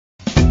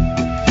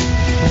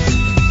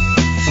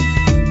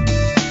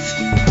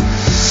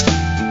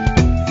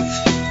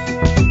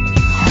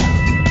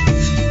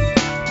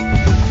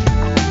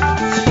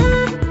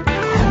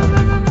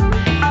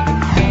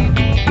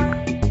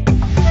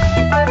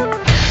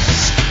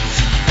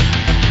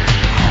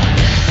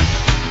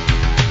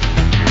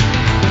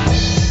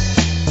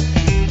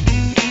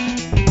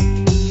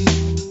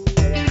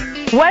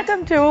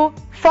Welcome to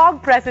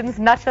Fog Presents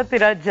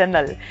Nashathira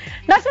Journal.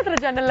 Nashathira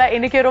Journal la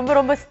இன்னைக்கு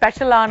ரொம்ப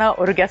ஸ்பெஷலான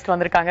ஒரு கெஸ்ட்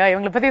வந்திருக்காங்க.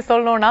 இவங்களை பத்தி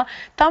சொல்லணும்னா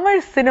தமிழ்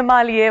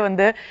சினிமாலியே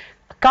வந்து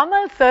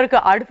கமல் சருக்கு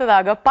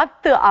அடுத்ததாக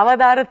 10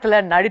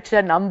 அவதாரத்துல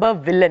நடிச்ச நம்ம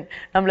வில்லன்,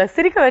 நம்மள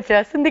சிரிக்க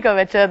வச்ச சிந்திக்க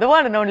வச்ச the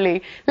one and only.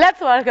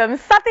 Let's welcome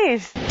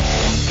Sathish.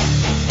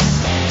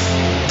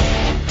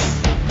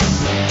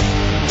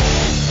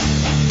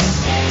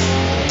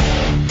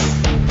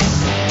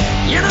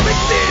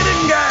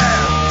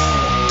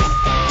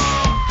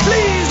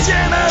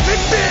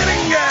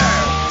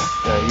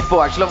 இப்போ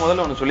ஆக்சுவலா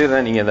முதல்ல ஒன்னு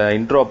சொல்லிடுறேன். நீங்க இந்த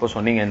இன்ட்ரோ அப்ப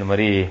சொன்னீங்க இந்த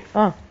மாதிரி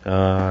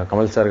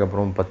கமல் சாருக்கு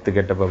அப்புறம் 10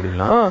 கெட்டப்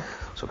அப்படின்னா,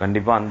 சோ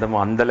கண்டிப்பா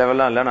அந்த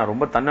லெவல்லாம் இல்ல. நான்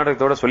ரொம்ப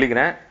தன்னடக்கத்தோட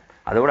சொல்லிக்கிறேன்.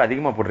 அதோட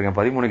அதிகமா போட்டிருக்கேன்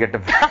 13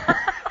 கெட்டப்.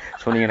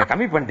 சோ நீங்க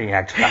கம்மி பண்ணிட்டீங்க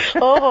ஆக்சுவலா.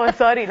 ஓஹோ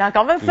சாரி, நான்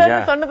கமல் சார்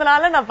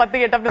சொன்னதுனால நான் 10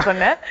 கெட்டப்னு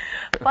சொன்னேன்.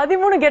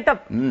 13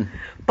 கெட்டப்.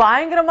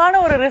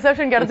 பயங்கரமான ஒரு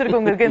ரிசெப்ஷன்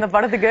கிடைச்சிருக்கு உங்களுக்கு இந்த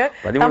படத்துக்கு.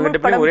 13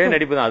 கெட்டப் ஒரே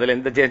நடிப்பு தான், அதுல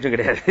எந்த சேஞ்சும்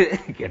கிடையாது.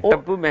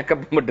 கெட்டப்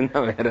மேக்கப் மட்டும்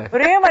தான் வேற.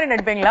 ஒரே மாதிரி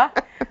நடிப்பீங்களா?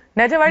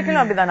 நிஜ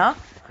வாழ்க்கையிலும் அப்படிதானா?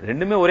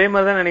 ரெண்டுமே ஒரே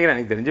மாதிரி தான் நினைக்கிறேன்.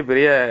 எனக்கு தெரிஞ்ச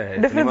பெரிய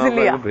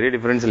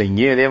டிஃபரன்ஸ் இல்ல.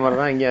 இங்கேயும் அதே மாதிரி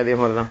தான், இங்கேயும் அதே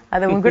மாதிரி தான்.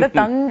 அது உங்க கூட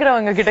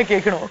தங்குறவங்க கிட்ட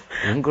கேட்கணும்.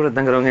 உங்க கூட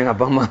தங்குறவங்க எங்க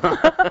அப்பா அம்மா.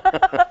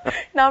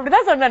 நான்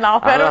அப்படிதான் சொன்னேன்,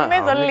 நான் வேறமே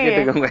சொல்லலையே.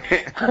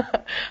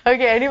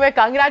 Okay, anyway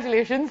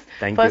congratulations.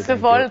 First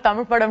of all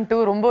Tamil படம் 2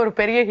 ரொம்ப ஒரு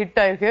பெரிய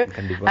ஹிட் ஆயிருக்கு.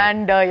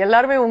 அண்ட்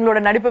எல்லாருமே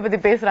உங்களோட நடிப்பை பத்தி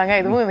பேசுறாங்க.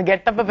 இதுவும் இந்த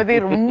கெட்டப்பை பத்தி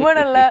ரொம்ப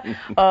நல்ல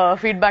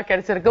ஃபீட்பேக்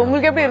கிடைச்சிருக்கு.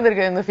 உங்களுக்கு எப்படி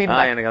இருந்திருக்கு இந்த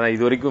ஃபீட்பேக்? எனக்கு அதான்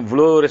இது வரைக்கும்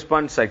இவ்வளவு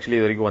ரெஸ்பான்ஸ் ஆக்சுவலி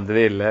இது வரைக்கும்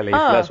வந்ததே இல்ல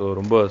லைஃப்ல. சோ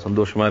ரொம்ப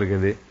சந்தோஷமா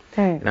இருக்குது.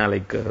 ஏன்னா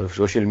லைக்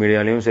சோசியல்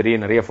மீடியாலயும் சரி,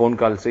 நிறைய போன்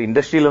கால்ஸ்,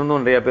 இண்டஸ்ட்ரியில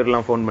இருந்தும் நிறைய பேர்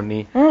எல்லாம் போன் பண்ணி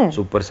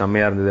சூப்பர்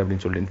செம்மையா இருந்தது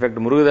அப்படின்னு சொல்லி. இன்ஃபேக்ட்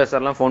முருகதாஸ்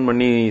சார் எல்லாம் போன்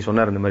பண்ணி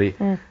சொன்னார் இந்த மாதிரி,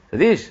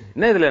 சதீஷ்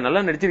என்ன இதுல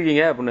நல்லா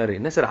நடிச்சிருக்கீங்க அப்படின்னாரு.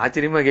 என்ன சார்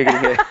ஆச்சரியமா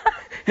கேக்குறீங்க,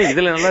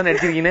 இதுல நல்லா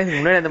நடிச்சிருக்கீங்க,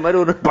 முன்னாடி அந்த மாதிரி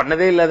ஒரு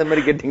பண்ணதே இல்லாத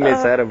மாதிரி கேட்டீங்களே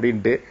சார்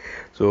அப்படின்ட்டு.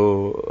 சோ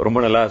ரொம்ப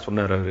நல்லா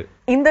சொன்னார் அவரு.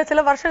 இந்த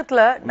சில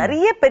வருஷத்துல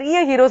நிறைய பெரிய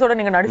ஹீரோஸோட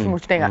நீங்க நடிச்சு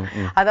முடிச்சிட்டீங்க.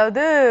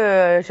 அதாவது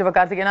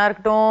சிவகார்த்திகேயனா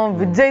இருக்கட்டும்,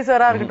 விஜய்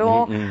சாரா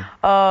இருக்கட்டும்,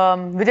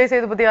 விஜய்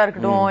சேதுபதியா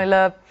இருக்கட்டும், இல்ல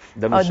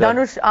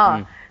தனுஷ்.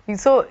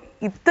 சோ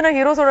இத்தனை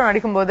ஹீரோஸோட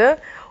நடிக்கும் போது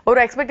ஒரு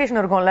எக்ஸ்பெக்டேஷன்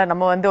இருக்கும்ல,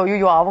 நம்ம வந்து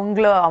ஐயோ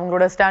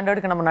அவங்களோட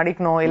ஸ்டாண்டர்டுக்கு நம்ம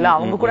நடிக்கணும், இல்ல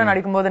அவங்க கூட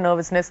நடிக்கும் போது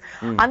நர்வஸ்னஸ்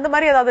அந்த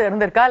மாதிரி ஏதாவது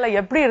இருந்திருக்கா, இல்ல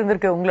எப்படி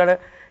இருந்திருக்கு உங்களோட?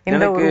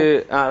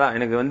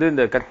 எனக்கு வந்து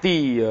இந்த கத்தி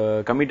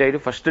கமிட்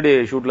ஆயிட்டு ஃபர்ஸ்ட் டே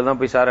ஷூட்ல தான்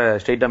போய் சார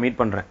ஸ்ட்ரைட்டா மீட்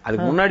பண்றேன்.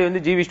 அதுக்கு முன்னாடி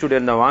வந்து ஜிவி ஸ்டுடியோ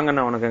இருந்த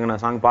வாங்கண்ணா உனக்கு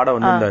நான் சாங் பாட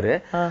வந்திருந்தாரு.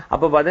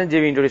 அப்ப பார்த்தா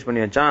ஜிவி இன்ட்ரோடியூஸ்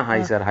பண்ணி வச்சான்,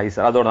 ஹாய் சார் ஹாய்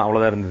சார், அதோட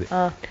அவ்வளவுதான் இருந்தது.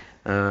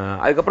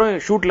 அதுக்கப்புறம்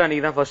ஷூட்ல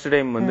அன்னைக்கு தான் ஃபர்ஸ்ட்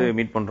டைம் வந்து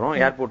மீட் பண்றோம்,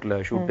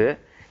 ஏர்போர்ட்ல ஷூட்டு.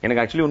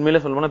 எனக்கு ஆக்சுவலி உண்மையில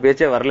சொல்லணும்னா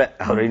பேச்சே வரல.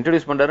 அவர்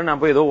இன்ட்ரோடியூஸ் பண்றாரு,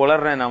 நான் போய் ஏதோ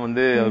வளர்றேன் நான்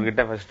வந்து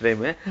அவர்கிட்ட ஃபர்ஸ்ட்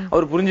டைம்.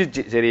 அவர்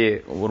புரிஞ்சிச்சு, சரி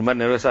ஒரு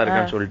மாதிரி நர்வஸா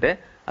இருக்கான்னு சொல்லிட்டு.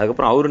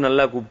 அதுக்கப்புறம் அவரு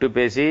நல்லா கூப்பிட்டு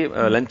பேசி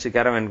லஞ்ச்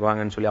கேரவேனுக்கு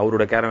வாங்கன்னு சொல்லி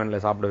அவரோட கேரவேன்ல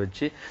சாப்பிட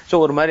வச்சு, சோ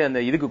ஒரு மாதிரி அந்த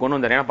இதுக்கு கொண்டு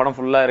வந்தாரு. ஏன்னா படம்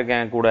ஃபுல்லா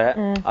இருக்கேன் கூட,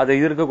 அது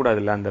இது இருக்க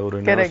கூடாது இல்ல, அந்த ஒரு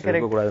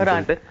இருக்க கூடாதுன்னு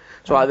சொல்லிட்டு.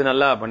 சோ அது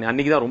நல்லா பண்ணி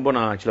அன்னைக்குதான் ரொம்ப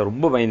நான் ஆக்சுவலா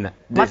ரொம்ப பயந்தேன்.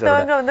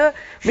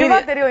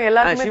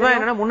 சிவா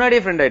என்னன்னா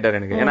முன்னாடியே ஃப்ரெண்ட் ஆயிட்டாரு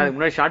எனக்கு. ஏன்னா அதுக்கு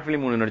முன்னாடி ஷார்ட்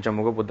பிலிம் ஒன்று நடிச்ச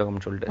முக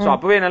புத்தகம் சொல்லிட்டு. சோ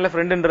அப்பவே நல்ல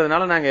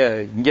ஃப்ரெண்டுன்றதுனால நாங்க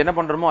இங்க என்ன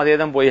பண்றோமோ அதே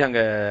தான் போய்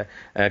அங்க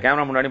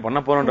கேமரா முன்னாடி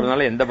பண்ண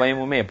போறோன்றதுனால எந்த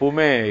பயமுமே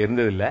எப்பவுமே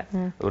இருந்தது இல்ல.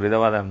 ஒரு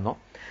இதுவா தான் இருந்தோம்.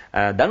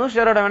 தனுஷ்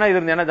சாரோட வேணா இது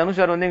இருந்து, ஏன்னா தனுஷ்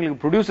சார் வந்து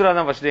எங்களுக்கு ப்ரொடியூசரா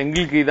தான் ஃபர்ஸ்ட்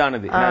எங்களுக்கு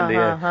இதானது.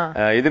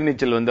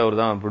 எதிர்நீச்சல் வந்து அவர்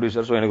தான்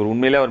ப்ரொடியூசர். சோ எனக்கு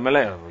உண்மையிலே அவர்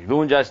மேல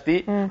இதுவும் ஜாஸ்தி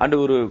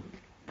அண்ட் ஒரு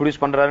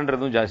ப்ரொடியூஸ்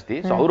பண்றாருன்றதும் ஜாஸ்தி.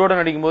 சோ அவரோட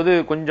நடிக்கும் போது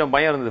கொஞ்சம்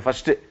பயம் இருந்தது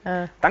ஃபர்ஸ்ட்.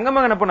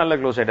 தங்கமகன் அப்ப நல்ல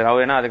க்ளோஸ் ஆயிட்டாரு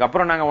அவர். ஏன்னா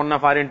அதுக்கப்புறம் நாங்க ஒன்னா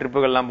ஃபாரின்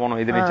ட்ரிப்புகள் எல்லாம் போனோம்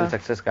எதிர்நீச்சல்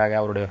சக்சஸ்க்காக.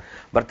 அவரோட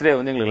பர்த்டே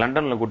வந்து எங்களுக்கு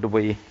லண்டன்ல கூட்டு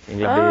போய்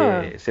எங்களை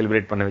அப்படியே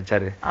செலிப்ரேட் பண்ண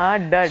வச்சாரு.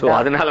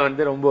 அதனால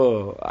வந்து ரொம்ப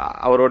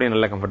அவரோட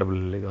நல்ல கம்ஃபர்டபிள்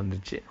இது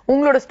வந்துச்சு.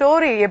 உங்களோட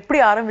ஸ்டோரி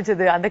எப்படி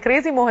ஆரம்பிச்சது? அந்த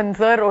கிரேசி மோகன்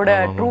சாரோட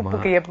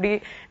ட்ரூப்புக்கு எப்படி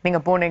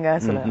நீங்க போனீங்க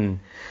சொல்லுங்க.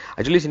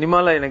 ஆக்சுவலி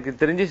சினிமால எனக்கு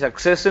தெரிஞ்சு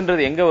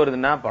சக்சஸ்ன்றது எங்க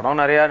வருதுன்னா,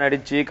 படம் நிறைய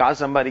நடிச்சு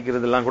காசு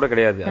சம்பாதிக்கிறது எல்லாம் கூட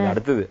கிடையாது. அது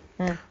அடுத்தது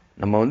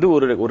நம்ம வந்து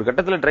ஒரு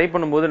கட்டத்துல ட்ரை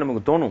பண்ணும்போது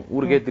நமக்கு தோணும்,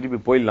 ஊருக்கே திருப்பி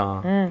போயிடலாம்,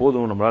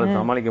 போதும் நம்மளால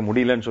சமாளிக்க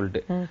முடியலன்னு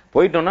சொல்லிட்டு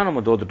போயிட்டோம்னா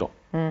நம்ம தோத்துட்டோம்.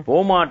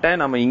 போமாட்டேன்,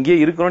 நம்ம இங்கே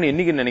இருக்கிறோம்னு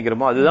என்னைக்கு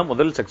நினைக்கிறோமோ அதுதான்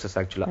முதல் சக்சஸ்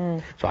ஆக்சுவலா.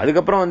 சோ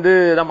அதுக்கப்புறம் வந்து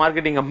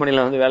மார்க்கெட்டிங்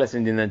கம்பெனில வந்து வேலை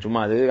செஞ்சிருந்தேன்.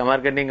 சும்மா அது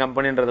மார்க்கெட்டிங்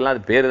கம்பெனின்றதெல்லாம்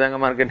அது பேரு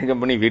தாங்க மார்க்கெட்டிங்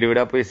கம்பெனி, வீடு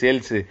வீடா போய்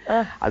சேல்ஸ்.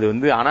 அது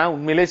வந்து ஆனா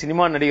உண்மையிலே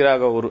சினிமா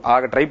நடிகராக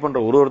ஆக ட்ரை பண்ற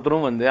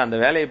ஒருத்தரும் வந்து அந்த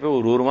வேலையை போய்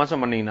ஒரு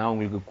மாசம் பண்ணீங்கன்னா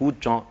உங்களுக்கு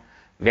கூச்சம்,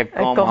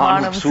 வெக்கம்,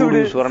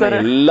 சூடு சொரணை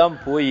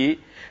எல்லாம் போய்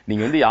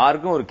நீங்க வந்து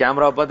யாருக்கும் ஒரு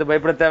கேமராவை பார்த்து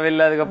பயப்பட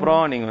தேவையில்லை.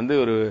 அதுக்கப்புறம் நீங்க வந்து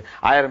ஒரு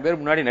 1000 பேர்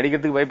முன்னாடி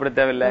நடிக்கிறதுக்கு பயப்பட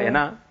தேவையில்லை.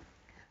 ஏன்னா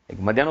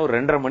மத்தியானம் ஒரு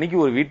 2:30 மணிக்கு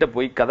ஒரு வீட்டை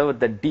போய் கதவை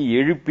தட்டி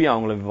எழுப்பி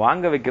அவங்கள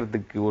வாங்க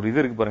வைக்கிறதுக்கு ஒரு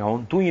இது இருக்கு பாருங்க.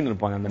 அவங்க தூங்கின்னு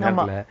இருப்பாங்க அந்த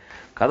நேரத்துல.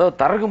 கதவை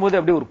திறக்கும் போது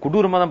அப்படியே ஒரு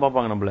கொடூரமா தான்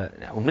பாப்பாங்க நம்மள.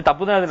 ஒண்ணு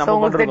தப்புதான் அது நம்ம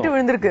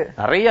பண்றது.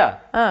 நிறைய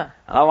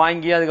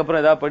வாங்கி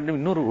அதுக்கப்புறம் ஏதாவது பண்ணி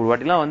இன்னொரு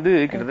வாட்டி எல்லாம் வந்து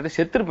கிட்டத்தட்ட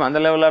செத்துருப்பேன். அந்த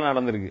லெவலா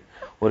நடந்திருக்கு.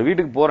 ஒரு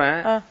வீட்டுக்கு போறேன்,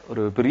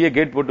 ஒரு பெரிய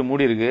கேட் போட்டு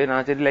மூடி இருக்கு.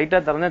 நான் சரி லைட்டா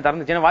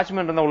திறந்துச்சு.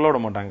 வாட்ச்மேன் இருந்தா உள்ள விட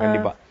மாட்டாங்க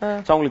கண்டிப்பா.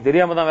 சோ அவங்களுக்கு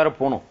தெரியாம தான் வேற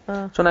போனோம்.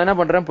 சோ நான் என்ன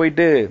பண்றேன்,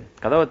 போயிட்டு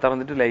கதவை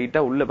திறந்துட்டு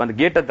லைட்டா உள்ள அந்த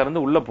கேட்டை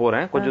திறந்து உள்ள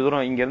போறேன். கொஞ்சம்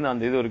தூரம் இங்க இருந்து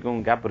அந்த இது வரைக்கும்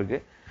கேப் இருக்கு.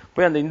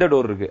 போய் அந்த இந்த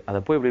டோர் இருக்கு,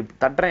 அதை போய் இப்படி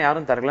தட்டுறேன்,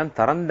 யாரும் திறக்கலான்னு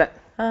திறந்தேன்.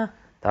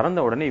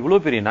 திறந்த உடனே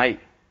இவ்வளவு பெரிய நாய்,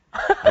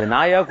 அது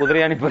நாயா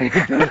குதிரையானு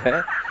தெரியல,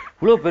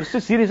 இவ்வளவு பெருசு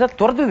சீரியஸா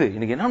துரத்துது.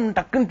 எனக்கு என்ன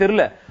டக்குன்னு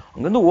தெரியல.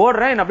 அங்க இருந்து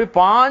ஓடுறேன், என்ன அப்படியே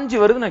பாஞ்சு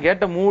வருது, நான்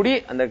கேட்ட மூடி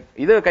அந்த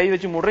இதை கை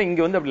வச்சு மூடுறேன்,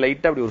 இங்க வந்து அப்படி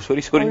லைட்டா அப்படி ஒரு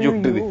சொரிஞ்சு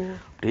விட்டுது,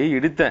 அப்படியே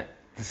எடுத்தேன்.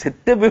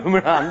 செத்த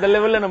போயிடா அந்த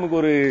லெவல்ல நமக்கு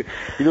ஒரு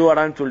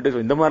இதுவாடான்னு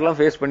சொல்லிட்டு இந்த மாதிரி எல்லாம்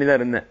ஃபேஸ் பண்ணி தான்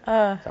இருந்தேன்.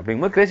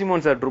 அப்படிங்கும்போது கிரேசி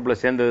மோகன் சார் ட்ரூப்ல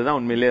சேர்ந்ததுதான்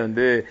உண்மையிலேயே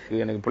வந்து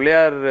எனக்கு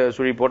பிள்ளையார்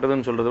சுழி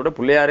போட்டதுன்னு சொல்றதை விட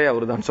பிள்ளையாரே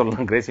அவரு தான்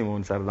சொல்லலாம், கிரேசி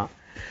மோகன் சார் தான்.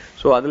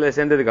 ஸோ அதுல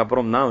சேர்ந்ததுக்கு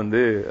அப்புறம் தான்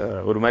வந்து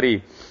ஒரு மாதிரி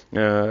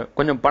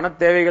கொஞ்சம் பண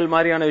தேவைகள்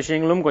மாதிரியான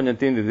விஷயங்களும் கொஞ்சம்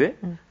தீர்ந்தது.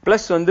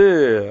 பிளஸ் வந்து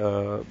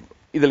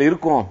இதுல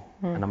இருக்கும்,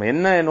 நம்ம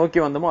என்ன நோக்கி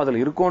வந்தோமோ அதுல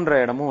இருக்கோன்ற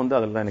இடமும் வந்து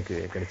அதுல தான் எனக்கு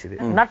கிடைச்சது.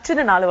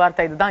 நச்சுன்னு 4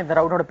 வார்த்தை, இதுதான் இந்த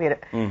ரவுண்டோட பேரு.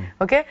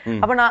 ஓகே,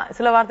 அப்ப நான்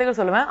சில வார்த்தைகள்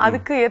சொல்லுவேன்,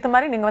 அதுக்கு ஏத்த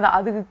மாதிரி நீங்க வந்து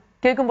அதுக்கு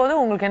கேட்கும் போது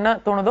உங்களுக்கு என்ன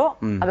தோணுதோ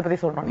அதை பத்தி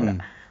சொல்லணும்.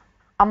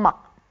 அம்மா.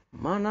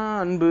 அம்மானா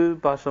அன்பு,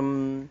 பாசம்,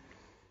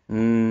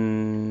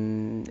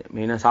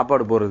 மெயினா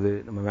சாப்பாடு போடுறது,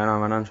 நம்ம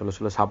வேணாம் வேணாம்னு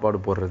சொல்ல சாப்பாடு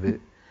போடுறது,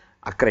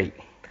 அக்கறை.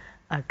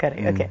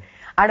 ஓகே.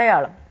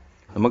 அடையாளம்.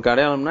 நமக்கு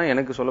அடையாளம்னா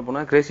எனக்கு சொல்ல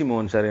போனா கிரேசி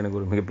மோகன் சார் எனக்கு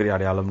ஒரு மிகப்பெரிய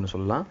அடையாளம்னு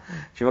சொல்லலாம்.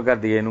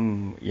 சிவகார்த்திகேயனும்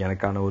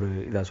எனக்கான ஒரு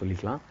இதா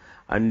சொல்லிக்கலாம்.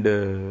 அண்ட்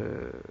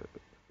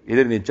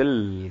எதிர்நீச்சல்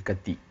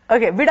கத்தி.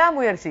 ஓகே.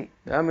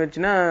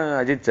 விடாமுயற்சினா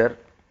அஜித் சார்,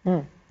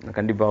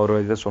 கண்டிப்பா ஒரு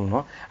இதை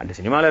சொல்லணும். அந்த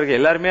சினிமால இருக்க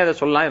எல்லாருமே அதை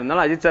சொல்லலாம்,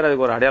 இருந்தாலும் அஜித் சார்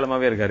அதுக்கு ஒரு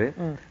அடையாளமாவே இருக்காரு.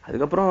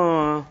 அதுக்கப்புறம்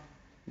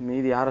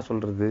மீதி யார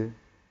சொல்றது,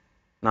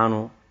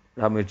 நானும்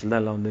விடாமுயற்சியில்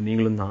தான் எல்லாம் வந்து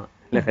நீங்களும் தான்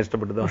இல்ல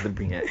கஷ்டப்பட்டு தான்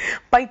வந்திருப்பீங்க.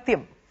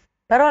 பைத்தியம்.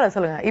 பரவாயில்ல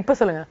சொல்லுங்க, இப்ப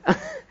சொல்லுங்க.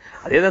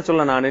 அதேதான்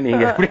சொல்ல நானு,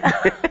 நீங்க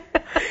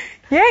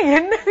ஏன்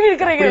என்ன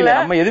இருக்கிறீங்க?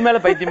 நம்ம எது மேல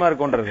பைத்தியமா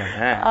இருக்கோன்றது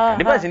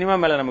கண்டிப்பா சினிமா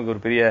மேல நமக்கு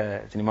ஒரு பெரிய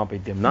சினிமா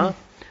பைத்தியம் தான்.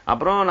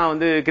 அப்புறம் நான்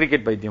வந்து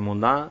கிரிக்கெட்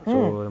பைத்தியமும் தான்.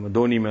 நம்ம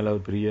தோனி மேல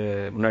ஒரு பெரிய,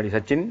 முன்னாடி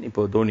சச்சின்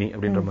இப்போ தோனி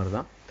அப்படின்ற மாதிரி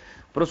தான்.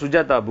 அப்புறம்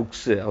சுஜாதா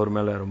புக்ஸ் அவர்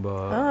மேல ரொம்ப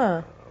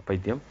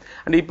பைத்தியம்.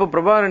 அண்ட் இப்போ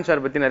பிரபாகரன்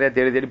சார் பத்தி நிறைய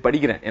தேடி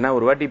படிக்கிறேன். ஏன்னா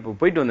ஒரு வாட்டி இப்போ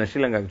போயிட்டு வந்தேன்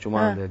ஸ்ரீலங்காக்கு, சும்மா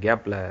அந்த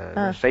கேப்ல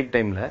ஸ்ட்ரைக்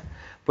டைம்ல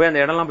போய் அந்த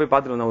இடம்லாம் போய்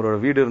பார்த்துட்டு வந்தேன். அவரோட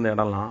வீடு இருந்த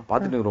இடம்லாம்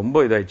பார்த்துட்டு ரொம்ப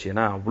இதாயிடுச்சு.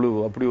 ஏன்னா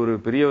அப்படி ஒரு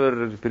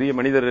பெரிய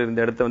மனிதர்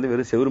இருந்த இடத்த வந்து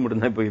வெறும் செவுரு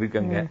மட்டும்தான் இப்போ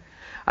இருக்காங்க.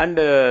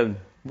 அண்ட்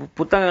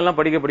புத்தகம் எல்லாம்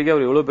படிக்க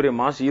அவர் எவ்வளவு பெரிய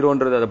மாஸ்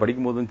ஹீரோன்றது அதை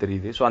படிக்கும் போதும்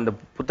தெரியுது. ஸோ அந்த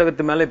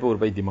புத்தகத்து மேல இப்போ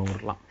ஒரு பைத்தியமா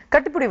இருக்கலாம்.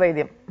 கட்டுப்பிடி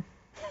வைத்தியம்.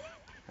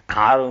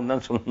 ஆர்வம்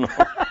தான் சொல்லணும்.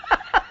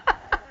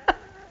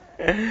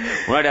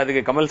 முன்னாடி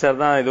அதுக்கு கமல்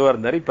சார் தான் இதுவா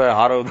இருந்தாரு, இப்ப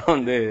ஆரவ் தான்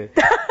வந்து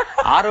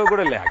ஆரவ்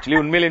கூட இல்ல, ஆக்சுவலி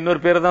உண்மையில இன்னொரு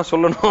பேரை தான்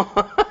சொல்லணும்.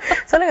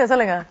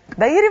 சொல்லுங்க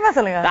தைரியமா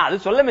சொல்லுங்க. அது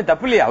சொல்லமே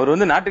தப்பு இல்லையா, அவர்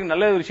வந்து நாட்டுக்கு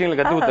நல்ல விஷயங்களை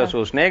கத்து கொடுத்தார். சோ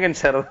ஸ்நேகன்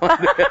சார்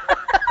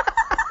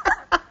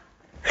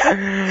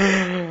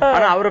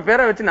ஆனா அவரை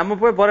பேரை வச்சு நம்ம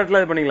போய்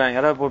போராட்டல பண்ணிக்கலாம்.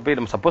 யாராவது போய்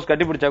நம்ம சப்போஸ்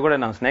கட்டி பிடிச்சா கூட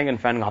நான்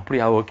ஸ்நேகன் ஃபேன்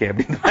அப்படியா ஓகே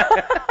அப்படின்னு.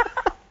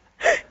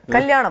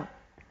 கல்யாணம்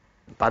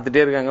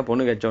பாத்துட்டே இருக்காங்க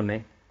பொண்ணு கச்ச உடனே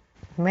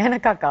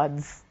மேனகா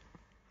கார்ட்ஸ்.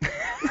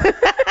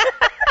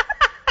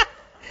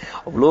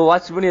 அவ்வளவு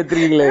வாட்ச் பண்ணி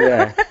எடுத்துருக்கீங்களே.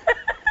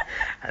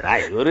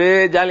 இது ஒரு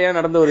ஜாலியா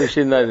நடந்த ஒரு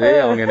விஷயம் தான் இது.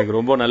 அவங்க எனக்கு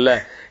ரொம்ப நல்ல,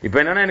 இப்ப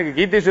என்னன்னா எனக்கு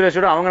கீர்த்தி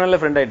சுரேஷோட அவங்க நல்ல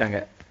ஃப்ரெண்ட் ஆயிட்டாங்க.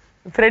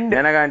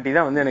 மேனகா ஆண்டி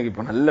தான் வந்து எனக்கு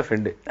இப்ப நல்ல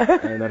ஃப்ரெண்டு.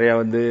 நிறைய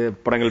வந்து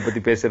படங்கள்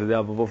பத்தி பேசுறது,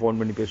 அப்பப்போ போன்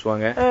பண்ணி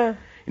பேசுவாங்க.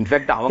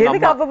 இன்ஃபேக்ட்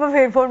அவங்க அப்பப்போ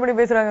போன் பண்ணி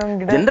பேசுறாங்க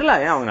ஜெனரலா,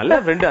 அவங்க நல்ல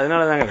ஃப்ரெண்டு,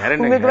 அதனாலதாங்க. வேற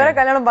என்ன,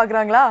 கல்யாணம்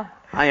பாக்குறாங்களா?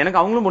 எனக்கு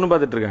அவங்களும் பொண்ணு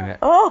பாத்துட்டு இருக்காங்க.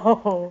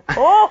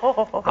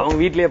 அவங்க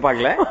வீட்லயே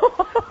பாக்கல,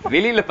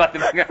 வெளியில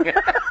பாத்துட்டு இருக்காங்க.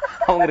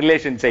 அவங்க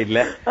ரிலேஷன் சைடுல,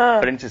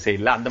 ஃப்ரெண்ட்ஸ்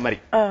சைடுல, அந்த மாதிரி.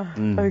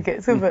 Okay,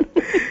 super.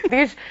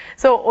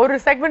 சோ ஒரு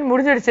செக்மெண்ட்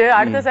முடிஞ்சிடுச்சு.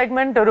 அடுத்த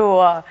செக்மெண்ட் ஒரு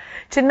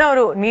சின்ன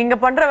ஒரு நீங்க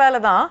பண்ற வேலை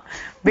தான்,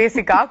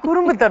 பேசிக்கா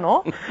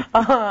குறும்புத்தனம்.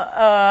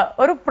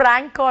 ஒரு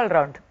பிராங்க் கால்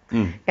ரவுண்ட்.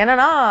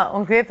 என்னன்னா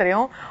உங்களுக்கே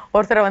தெரியும்,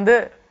 ஒருத்தரை வந்து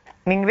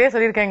நீங்களே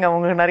சொல்லிருக்கீங்க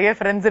உங்களுக்கு நிறைய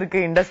ஃப்ரெண்ட்ஸ் இருக்கு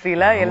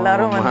இண்டஸ்ட்ரியில,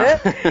 எல்லாரும் வந்து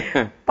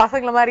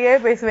பசங்களை மாதிரியே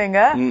பேசுவீங்க.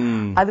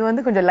 அது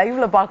வந்து கொஞ்சம்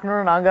லைவ்ல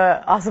பாக்கணும்னு நாங்க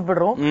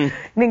ஆசைப்படுறோம்.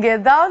 நீங்க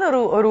ஏதாவது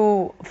ஒரு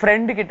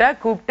ஃப்ரெண்டு கிட்ட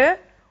கூப்பிட்டு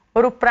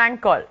ஒரு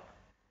பிராங்க் கால்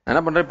என்ன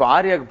பண்றேன், இப்ப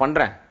ஆரியாக்கு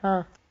பண்றேன்.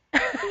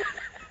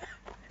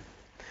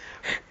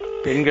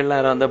 பெண்கள்லாம்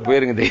யாரும் வந்தா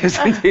போயிருங்க தயவு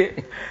செஞ்சு.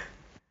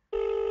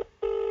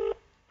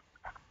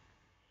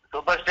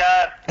 Super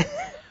star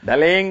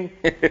darling.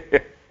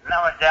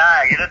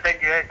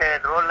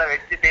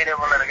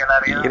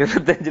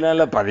 25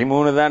 இல்ல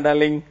 13 தான்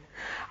டார்லிங்.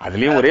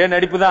 அதுலயும் ஒரே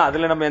நடிப்பு தான்,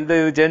 அதுல நம்ம எந்த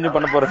இது சேஞ்சும்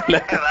பண்ண போறது இல்ல.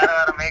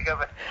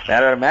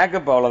 வேற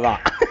மேக்கப் அவ்வளவுதான்,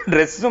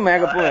 ட்ரெஸ்ஸும்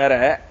மேக்கப்பும் வேற,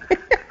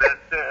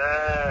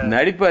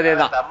 நடிப்பு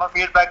அதேதான்.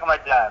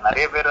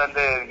 நிறைய பேர்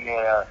வந்து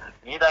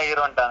நீதான்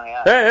ஹீரோன்ட்டாங்க.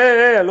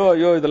 ஹலோ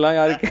ஐயோ இதெல்லாம்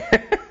யாருக்கு,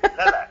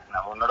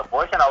 உன்னோட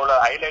போர்ஷன்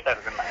அவ்வளவு ஹைலைட்டா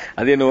இருக்கு.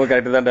 அது என்னவோ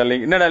கரெக்ட் தான்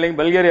டார்லிங். என்ன டார்லிங்,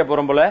 பல்கேரியா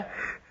போறோம் போல?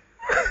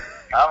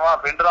 ஆமா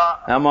பின்றோம்.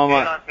 ஆமா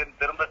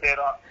திரும்ப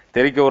சேரும்,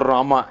 தெரிக்க விடுறோம்.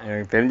 ஆமா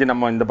எனக்கு தெரிஞ்சு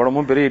நம்ம இந்த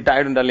படமும் பெரிய ஹிட்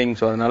ஆயிடும் டார்லிங்.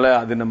 சோ அதனால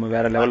அது நம்ம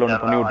வேற லெவல்ல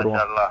ஒண்ணு பண்ணி விட்டுருவோம்.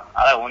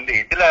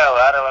 இதுல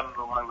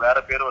வேற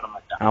பேர் வரும்.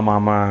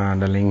 ஆமா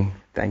டார்லிங்,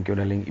 தேங்க்யூ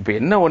டார்லிங். இப்ப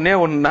என்ன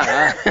ஒண்ணுன்னா,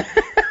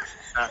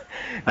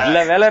 நல்ல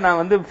வேலை நான்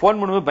வந்து போன்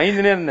பண்ணும்போது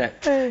பயந்துனே இருந்தேன்,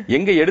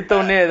 எங்க எடுத்த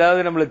உடனே ஏதாவது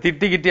நம்மள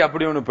திட்டி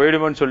அப்படி ஒண்ணு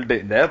போயிடுமோன்னு சொல்லிட்டு.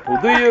 இந்த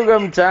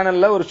புதுயுகம்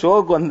சேனல்ல ஒரு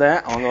ஷோக்கு வந்தேன்,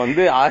 அவங்க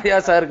வந்து ஆர்யா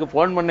சாருக்கு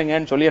போன்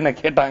பண்ணுங்கன்னு சொல்லி என்ன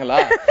கேட்டாங்களா,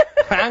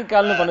 பிராங்க்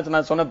கால்னு பண்ணுச்சு.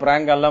 நான் சொன்ன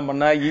பிராங்க் கால் எல்லாம்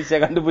பண்ணா ஈஸியா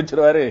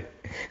கண்டுபிடிச்சிருவாரு,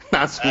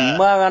 நான்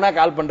சும்மா வேணா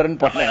கால் பண்றேன்னு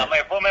பண்ணேன்.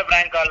 எப்பவுமே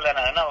பிராங்க் கால்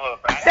தானே.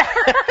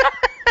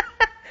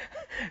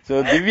 சோ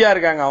திவ்யா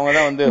இருக்காங்க,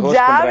 அவங்கதான் வந்து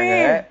ஹோஸ்ட் பண்றாங்க.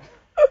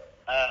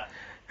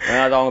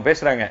 அது அவங்க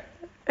பேசுறாங்க.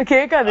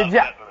 கேக்காது.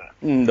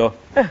 இந்தோ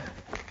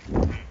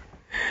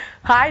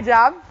ஹாய்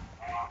ஜாம்.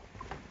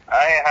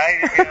 Hi hi.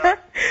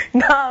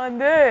 நான்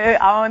வந்து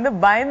அவன் வந்து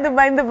பயந்து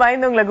பயந்து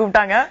பயந்து உங்களை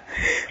கூப்பிட்டாங்க.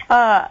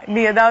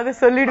 நீ ஏதாவது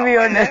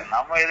சொல்லிடுவியோன்னு.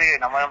 நம்ம எதுக்கு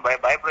நம்ம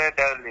பயப்படவே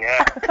தேவையில்லையே.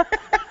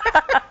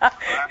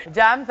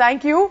 Jam,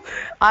 thank you.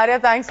 Arya,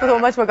 thanks so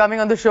much for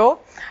coming on the show.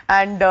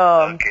 And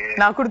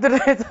நான்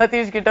கொடுத்துட்டேன்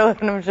சதீஷ் கிட்ட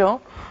ஒரு நிமிஷம்.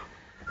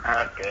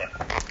 ஓகே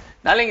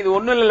டார்லிங், இது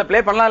ஒண்ணும் இல்ல, ப்ளே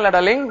பண்ணலாம் இல்ல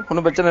டார்லிங்?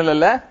 ஒன்னும் பிரச்சனை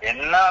இல்ல.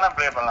 என்ன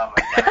ப்ளே பண்ணலாம்.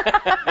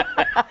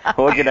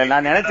 ஓகே டார்லிங்,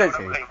 நான் நினைச்சேன்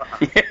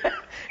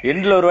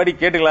எண்ட்ல ஒரு வாட்டி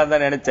கேட்டுக்கலாம்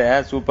தான் நினைச்சேன்.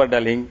 Super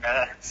darling.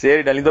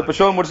 சரி டார்லிங், இப்ப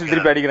ஷோ முடிச்சு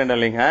திருப்பி அடிக்கிறேன்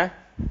darling.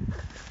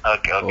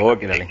 Okay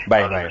okay darling,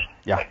 by by.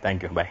 Yeah,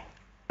 thank you, by.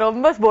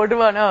 ரொம்ப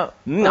ஸ்போர்ட்டிவான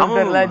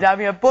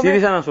ஜாமி. எப்போ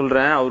சீரியஸா நான்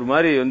சொல்றேன், அவர்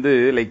மாதிரி வந்து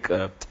லைக்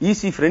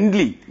ஈஸி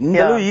ஃப்ரெண்ட்லி.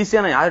 இந்த அளவு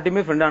ஈஸியா நான்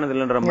யார்கிட்டயுமே ஃப்ரெண்ட் ஆனது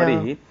இல்லைன்ற மாதிரி.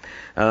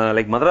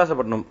 லைக்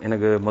மதராசப்பட்டினம்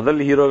எனக்கு முதல்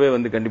ஹீரோவே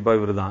வந்து கண்டிப்பா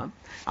இவர் தான்.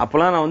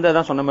 அப்பெல்லாம் நான் வந்து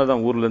அதான் சொன்ன மாதிரி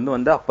தான், ஊர்ல இருந்து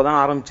வந்து அப்பதான்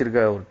ஆரம்பிச்சிருக்க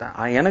ஒருத்தன்.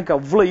 எனக்கு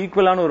அவ்வளவு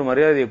ஈக்குவலான ஒரு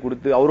மரியாதையை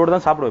கொடுத்து அவரோட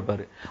தான் சாப்பிட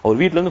வைப்பாரு. அவர்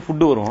வீட்டுல இருந்து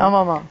ஃபுட்டு வரும்,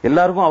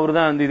 எல்லாருக்கும் அவர்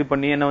தான் வந்து இது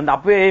பண்ணி என்ன வந்து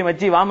அப்பவே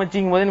மச்சி வா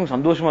மச்சிங்கும் போது எனக்கு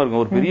சந்தோஷமா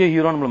இருக்கும். ஒரு பெரிய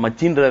ஹீரோ நம்மள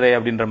மச்சின்றாரே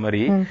அப்படின்ற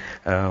மாதிரி.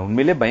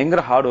 உண்மையிலே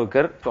பயங்கர ஹார்ட்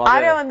ஒர்க்கர்.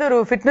 ஆர்யா வந்து ஒரு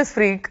ஃபிட்னஸ்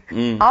ஃப்ரீக்.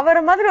 அவர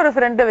மாதிரி ஒரு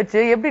ஃப்ரெண்ட வச்சு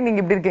எப்படி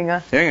நீங்க இப்படி இருக்கீங்க?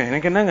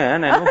 எனக்கு என்னங்க,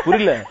 நான்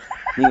புரியல.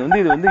 நீங்க வந்து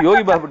இது வந்து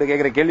யோகி பாபுட்ட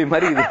கேக்குற கேள்வி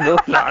மாதிரி இது ஏதோ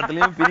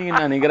அதுலயும் பிரிங்க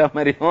நான் நிக்கிற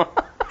மாதிரியும்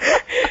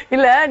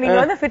இல்ல. நீங்க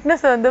வந்து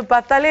ஃபிட்னஸ் வந்து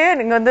பார்த்தாலே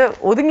நீங்க வந்து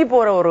ஒதுங்கி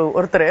போற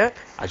ஒருத்தர்.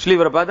 ஆக்சுவலி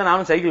இவரை பார்த்தா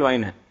நானும் சைக்கிள்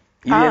வாங்கினேன்.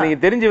 இது எனக்கு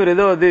தெரிஞ்சவர்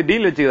ஏதோ வந்து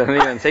டீல்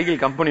வச்சுக்கிறாரு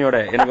சைக்கிள் கம்பெனியோட.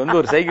 எனக்கு வந்து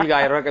ஒரு சைக்கிளுக்கு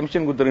 1000 ரூபாய்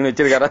கமிஷன் கொடுத்துருன்னு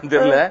வச்சிருக்காரான்னு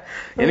தெரியல.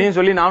 என்னையும்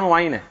சொல்லி நானும்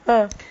வாங்கினேன்.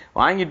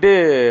 வாங்கிட்டு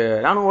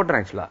நானும்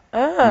ஓட்டுறேன் ஆக்சுவலா.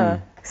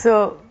 சோ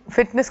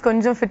ஃபிட்னஸ்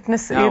கொஞ்சம்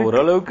ஃபிட்னஸ்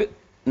ஓரளவுக்கு.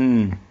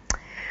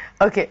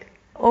 ஓகே,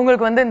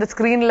 உங்களுக்கு வந்து இந்த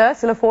ஸ்கிரீன்ல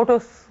சில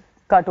போட்டோஸ்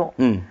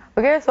காட்டுவோம்.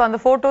 ஓகே, சோ அந்த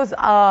போட்டோஸ்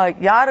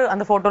யாரு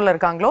அந்த போட்டோல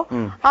இருக்காங்களோ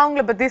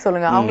அவங்கள பத்தி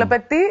சொல்லுங்க. அவங்கள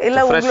பத்தி இல்ல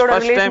உங்களோட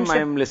relationship.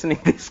 I am listening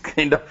this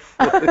kind of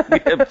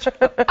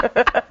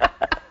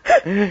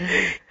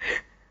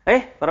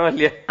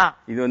பரவாயில்லையா?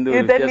 இது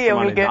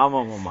வந்து ஆமா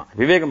ஆமா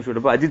விவேகம் ஷூட்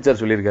அப்ப அஜித்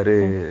சார் சொல்லியிருக்காரு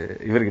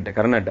இவர்கிட்ட,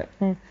 கர்நாட்ட.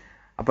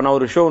 அப்ப நான்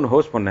ஒரு ஷோ ஒன்று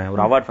ஹோஸ்ட் பண்ணேன்,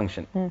 ஒரு அவார்ட்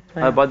ஃபங்க்ஷன்.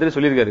 அதை பார்த்துட்டு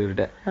சொல்லியிருக்காரு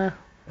இவர்கிட்ட,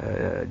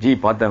 ஜி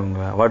பார்த்தேன்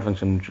உங்க அவார்ட்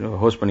ஃபங்க்ஷன்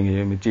ஹோஸ்ட்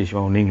பண்ணீங்க மிச்சி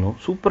சிவா, நீங்களும்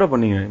சூப்பரா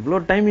பண்ணீங்க,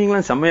 இவ்வளவு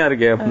டைமிங்லாம் செம்மையா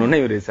இருக்கு அப்படின்னு.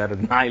 இவரு சார்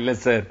நான் இல்ல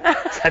சார்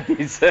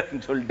சதீஷ் சார்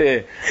சொல்லிட்டு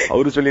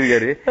அவரு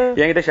சொல்லியிருக்காரு.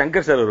 என்கிட்ட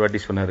சங்கர் சார் ஒரு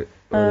வாட்டி சொன்னாரு,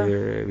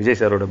 விஜய்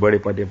சாரோட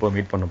பர்த்டே பார்ட்டி எப்போ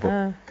மீட் பண்ணப்போ,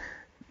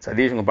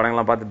 சதீஷ் உங்க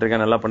படங்கள்லாம் பார்த்துட்டு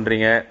இருக்கேன், நல்லா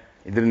பண்றீங்க,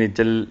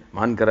 எதிர்நீச்சல்,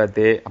 மான்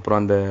கராத்தே, அப்புறம்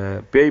அந்த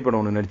பேய்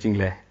படம் ஒண்ணு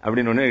நடிச்சிங்களே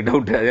அப்படின்னு ஒண்ணு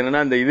டவுட். அது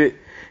என்னன்னா அந்த இது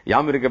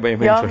யாம் இருக்க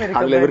பயமே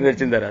அதுல இவரு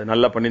நடிச்சிருந்தாரு, அது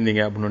நல்லா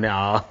பண்ணிருந்தீங்க அப்படின்னு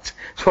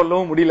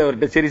சொல்லவும் முடியல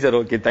அவர்கிட்ட. சரி சார்,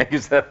 ஓகே தேங்க்யூ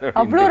சார்.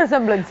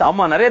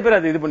 ஆமா, நிறைய பேர்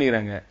அது இது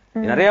பண்ணிக்கிறாங்க.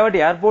 நிறைய வாட்டி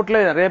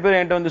ஏர்போர்ட்ல நிறைய பேர்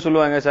என்கிட்ட வந்து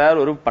சொல்லுவாங்க,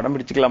 சார் ஒரு படம்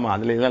பிடிச்சிக்கலாமா,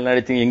 அதுல இதெல்லாம்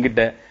நடிச்சிங்க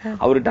எங்கிட்ட.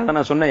 அவர்கிட்ட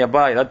நான் சொன்னேன்,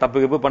 எப்பா ஏதாவது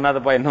தப்பு கிப்பு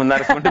பண்ணாதப்பா, என்ன வந்து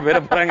அரசு மட்டும்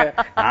பேர போறாங்க,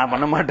 நான்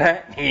பண்ண மாட்டேன்,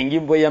 நீங்க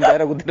எங்கேயும் போய் என்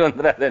பேரை குத்துட்டு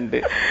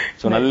வந்துடாதன்ட்டு.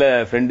 சோ நல்ல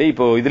ஃப்ரெண்டு.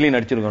 இப்போ இதுலயும்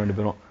நடிச்சிருக்கோம் ரெண்டு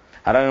பேரும்,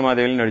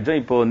 அரங்கமாதேவிலையும் நடிச்சோம்,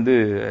 இப்போ வந்து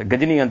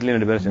கஜினிகாந்த்லயும்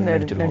ரெண்டு பேரும்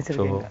சேர்ந்து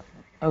நடிச்சிருக்கோம்.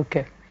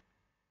 ஓகே,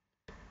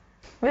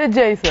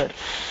 விஜய் சார்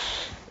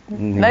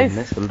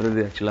என்ன சொல்றது,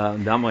 ஆக்சுவலா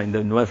ஆமா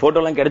இந்த போட்டோ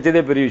எல்லாம்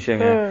கிடைச்சதே பெரிய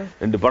விஷயங்க.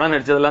 2 படம்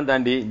நடிச்சதெல்லாம்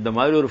தாண்டி இந்த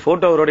மாதிரி ஒரு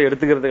போட்டோ அவரோட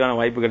எடுத்துக்கிறதுக்கான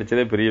வாய்ப்பு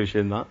கிடைச்சதே பெரிய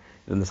விஷயம் தான்.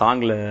 இந்த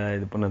சாங்ல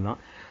இது பண்ணதுதான்.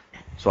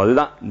 சோ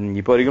அதுதான்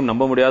இப்போ வரைக்கும்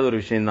நம்ப முடியாத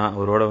ஒரு விஷயம் தான்.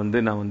 அவரோட வந்து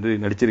நான் வந்து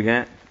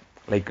நடிச்சிருக்கேன்.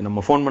 லைக்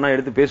நம்ம போன் பண்ணா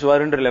எடுத்து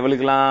பேசுவாருன்ற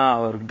லெவலுக்குலாம்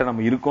அவர்கிட்ட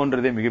நம்ம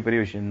இருக்கோன்றதே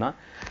மிகப்பெரிய விஷயம் தான்.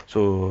 சோ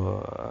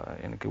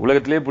எனக்கு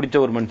உலகத்திலேயே பிடிச்ச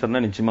ஒரு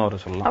மனுஷன் நிச்சயமா அவரை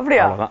சொல்லலாம்.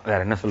 அவ்வளவுதான்,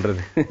 வேற என்ன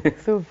சொல்றது.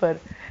 சூப்பர்.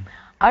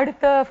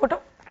 அடுத்த போட்டோ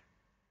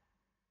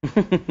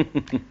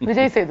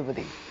விஜய்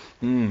சேதுபதி.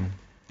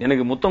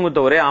 எனக்கு முத்தம்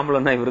குத்த ஒரே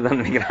ஆம்பளம் தான் இவரு தான்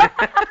நினைக்கிறேன்.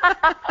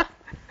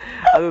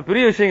 அது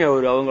பெரிய விஷயங்க.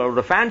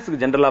 அவங்களோட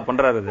ஃபேன்ஸுக்கு ஜென்ரலா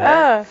பண்றாரு,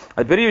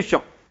 அது பெரிய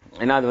விஷயம்.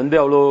 ஏன்னா அது வந்து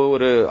அவ்வளோ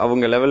ஒரு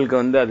அவங்க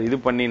லெவலுக்கு வந்து அது இது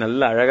பண்ணி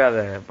நல்லா அழகா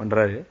அதை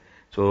பண்றாரு.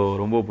 சோ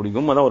ரொம்ப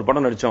பிடிக்கும். அதான் ஒரு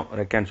படம் நடிச்சோம்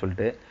ரெக்கான்னு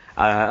சொல்லிட்டு.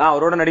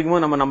 அவரோட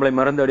நடிக்கும்போது நம்மளை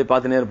மறந்து அப்படியே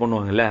பார்த்து நேரம்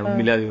பண்ணுவாங்கல்ல,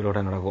 உண்மையிலே அது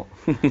இவரோட நடக்கும்.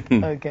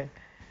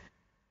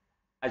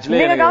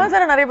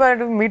 நிறைய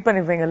பேர் மீட்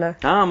பண்ணிருப்பீங்கல்ல?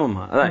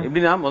 ஆமாமா, அதான்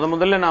எப்படின்னா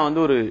முதல்ல நான்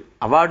வந்து ஒரு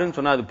அவார்டுன்னு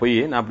சொன்னா அது போய்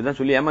நான் அப்படிதான்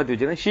சொல்லி ஏமாத்தி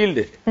வச்சிருக்கேன்.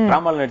 ஷீல்டு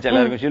டிராமால நடிச்ச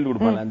எல்லாருக்கும் ஷீல்டு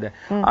கொடுப்பாங்க. அந்த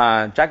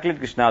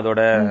சாக்லேட் கிருஷ்ணா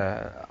அதோட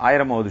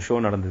 1000வது ஷோ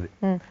நடந்தது.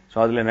 சோ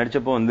அதுல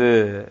நடிச்சப்போ வந்து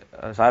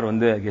சார்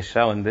வந்து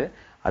கெஸ்டா வந்து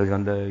அதுக்கு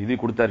அந்த இது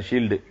கொடுத்தாரு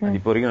ஷீல்டு. அது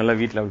இப்போ வரைக்கும் நல்லா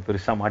வீட்டுல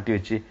பெருசா மாட்டி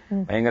வச்சு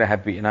பயங்கர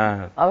ஹாப்பி. ஏன்னா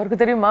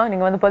அவருக்கு தெரியுமா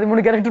நீங்க வந்து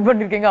 13 கேரக்டர்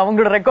பண்ணிருக்கீங்க,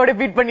 அவங்களோட ரெக்கார்டை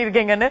பீட்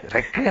பண்ணிருக்கீங்கன்னு.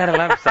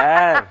 ரெக்கார்டெல்லாம்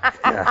சார்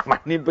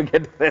மன்னிப்பு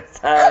கேட்டேன்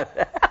சார்.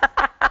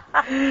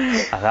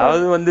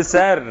 அதாவது வந்து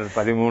சார்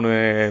 13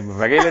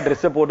 வகையில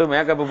ட்ரெஸ் போட்டு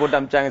மேக்கப் போட்டு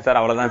அமிச்சாங்க சார்,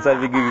 அவ்வளவுதான் சார்.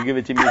 விக்கி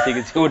வச்சு மியூசிக்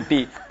வச்சு ஒட்டி,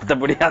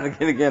 மத்தபடி அதுக்கு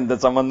இதுக்கு எந்த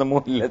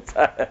சம்பந்தமும் இல்ல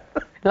சார்.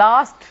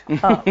 லாஸ்ட்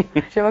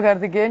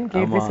சிவகார்த்திகேயன்,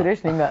 கீர்த்தி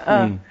சுரேஷ். நீங்க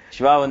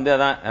சிவா வந்து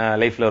அதான்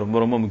லைஃப்ல ரொம்ப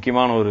ரொம்ப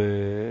முக்கியமான ஒரு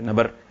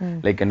நபர்.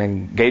 லைக் என்ன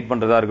கைட்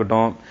பண்றதா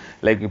இருக்கட்டும்,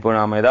 லைக் இப்போ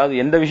நாம ஏதாவது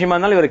எந்த விஷயமா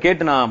இருந்தாலும் இவரை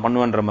கேட்டு நான்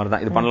பண்ணுவேன்ற மாதிரி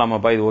தான். இது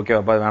பண்ணலாமாப்பா, இது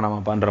ஓகேவாப்பா,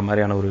 வேணாமாப்பான்ற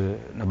மாதிரியான ஒரு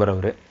நபர்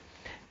அவரு.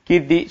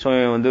 கீர்த்தி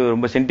வந்து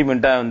ரொம்ப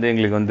சென்டிமெண்டா வந்து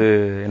எங்களுக்கு வந்து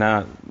ஏன்னா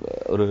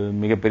ஒரு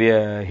மிகப்பெரிய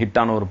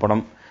ஹிட்டான ஒரு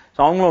படம்.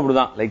 அவங்களும்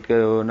அப்படிதான். லைக்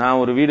நான்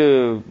ஒரு வீடு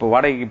இப்போ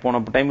வாடகைக்கு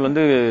போன டைம்ல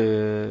வந்து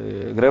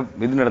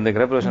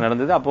கிரகப்பிரவேசம்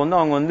நடந்தது. அப்போ வந்து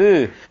அவங்க வந்து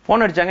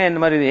போன் அடிச்சாங்க,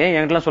 இந்த மாதிரி ஏன்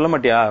என்கிட்டலாம் சொல்ல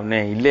மாட்டியா?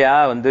 இல்லையா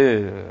வந்து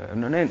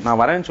நான்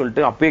வரேன்னு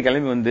சொல்லிட்டு அப்பயே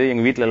கிளம்பி வந்து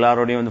எங்க வீட்டுல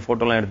எல்லாரோடையும் வந்து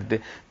போட்டோ எல்லாம் எடுத்துட்டு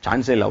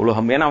சான்ஸே இல்லை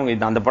அவ்வளவு. ஏன்னா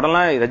அவங்க அந்த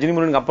படம்லாம் ரஜினி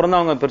முருகனுக்கு அப்புறம்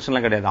தான் அவங்க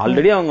பெருசெல்லாம் கிடையாது.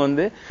 ஆல்ரெடி அவங்க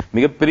வந்து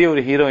மிகப்பெரிய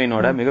ஒரு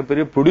ஹீரோயினோட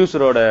மிகப்பெரிய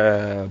ப்ரொடியூசரோட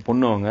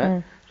பொண்ணு அவங்க.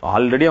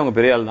 ஆல்ரெடி அவங்க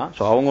பெரிய ஆள் தான்.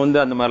 சோ அவங்க வந்து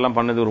அந்த மாதிரி எல்லாம்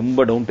பண்ணது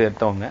ரொம்ப டவுன் டு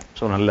எர்த் அவங்க.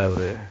 சோ நல்ல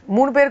ஒரு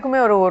 3 பேருக்குமே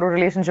ஒரு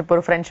ரிலேஷன்ஷிப்,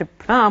 ஒரு ஃப்ரெண்ட்ஷிப்.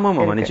 ஆமா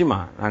ஆமா நிச்சயமா.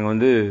 நாங்க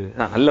வந்து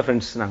நல்ல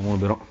ஃப்ரெண்ட்ஸ் நாங்க 3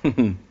 பேரும்.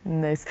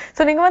 நைஸ்.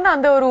 சோ நீங்க வந்து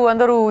அந்த ஒரு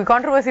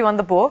கான்ட்ரோவர்சி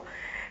வந்தப்போ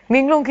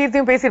நீங்களும்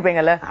கீர்த்தியும்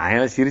பேசிருப்பீங்கல்ல?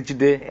 நான்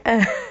சிரிச்சுட்டு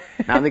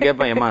நான் வந்து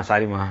கேட்பேன், ஏமா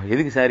சாரிமா.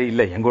 எதுக்கு சாரி?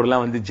 இல்ல எங்க கூட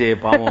எல்லாம் வந்துச்சே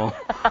பாவம்,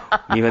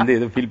 நீ வந்து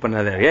எதுவும் ஃபீல்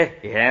பண்ணாத.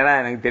 ஏன்னா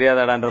எனக்கு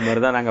தெரியாதாடான்ற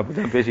மாதிரி தான் நாங்க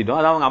அப்படிதான் பேசிட்டோம்.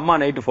 அது அவங்க அம்மா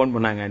நைட்டு போன்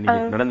பண்ணாங்க,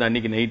 நடந்த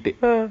அன்னைக்கு நைட்டு.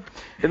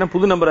 என்ன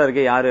புது நம்பரா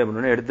இருக்கே யாரு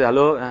அப்படின்னு எடுத்து,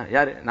 ஹலோ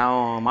யாரு,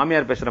 நான்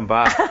மாமியார்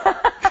பேசுறேன்ப்பா.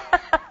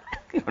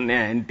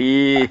 ஆன்டி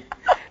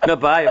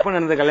என்னப்பா எப்ப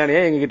நடந்த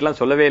கல்யாணம்? எங்க கிட்ட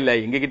எல்லாம் சொல்லவே இல்லை.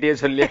 எங்க கிட்டயே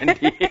சொல்லி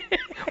ஆன்டி,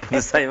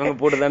 புதுசா இவங்க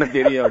போட்டுதானே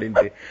தெரியும்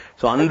அப்படின்ட்டு.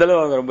 சோ அந்த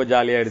அளவு அவங்க ரொம்ப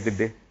ஜாலியா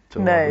எடுத்துட்டு.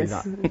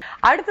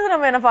 அடுத்தது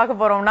நம்ம என்ன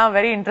பார்க்க போறோம்னா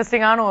வெரி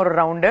இன்ட்ரெஸ்டிங்கான ஒரு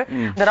ரவுண்டு.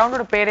 இந்த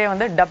ரவுண்டோட பேரே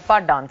வந்து டப்பா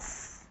டான்ஸ்.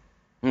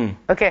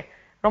 ஓகே,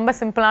 ரொம்ப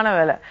சிம்பிளான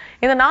வேலை.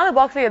 இந்த 4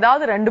 பாக்ஸ்ல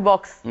ஏதாவது 2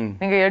 பாக்ஸ்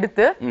நீங்க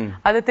எடுத்து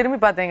அதை திரும்பி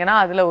பாத்தீங்கன்னா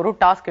அதுல ஒரு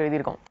டாஸ்க்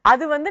எழுதிருக்கும்.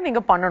 அது வந்து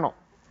நீங்க பண்ணணும்.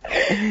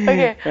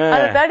 ஓகே,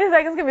 அந்த 30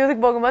 செகண்ட்ஸ்க்கு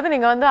மியூசிக் போகும்போது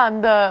நீங்க வந்து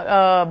அந்த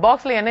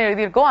பாக்ஸ்ல என்ன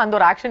எழுதிருக்கோ அந்த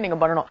ஒரு ஆக்ஷன் நீங்க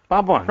பண்ணணும்.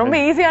 பாப்போம். ரொம்ப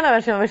ஈஸியான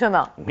விஷயம்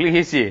தான்.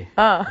 உங்களுக்கு ஈஸி,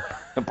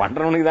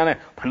 பண்றவனுக்கு தானே,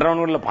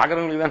 பண்றவனுக்கு இல்ல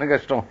பாக்குறவனுக்கு தானே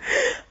கஷ்டம்.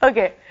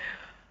 ஓகே,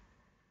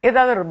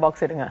 ஏதாவது ஒரு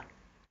பாக்ஸ் எடுங்க.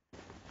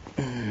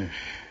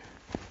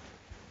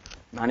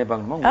 நானே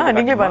பாக்கணுமா?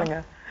 நீங்களே பாருங்க.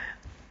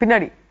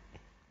 பின்னாடி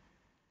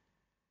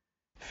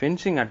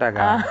ஃபென்சிங்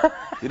அட்டாக்கா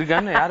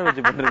இருக்கான்னு யாரை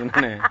வச்சு பண்றது?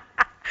 நானு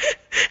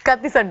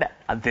கத்தி சண்டை.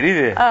 அது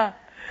தெரியுது.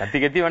 கத்தி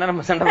கத்தி வேணா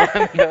நம்ம சண்டை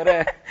போட.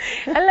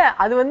 இல்ல,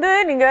 அது வந்து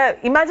நீங்க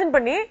இமேஜின்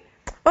பண்ணி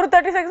ஒரு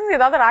 30 செகண்ட்ஸ்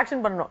ஏதாவது ஒரு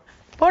ஆக்ஷன் பண்ணணும்.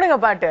 போடுங்க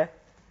பாட்டு.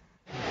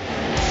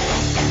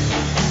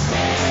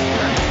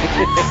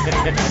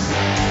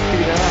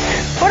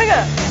 போடுங்க.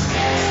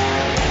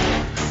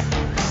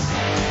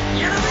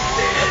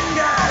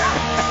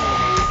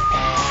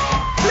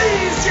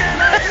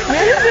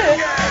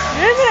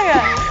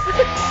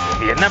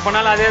 என்ன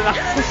பண்ணாலும் அதேதான்.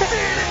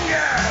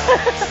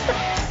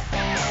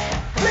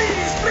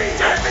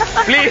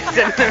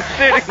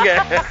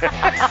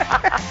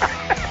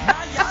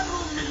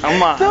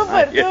 ஆமா,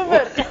 சூப்பர்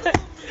சூப்பர்.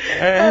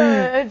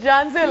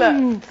 சான்ஸே இல்ல.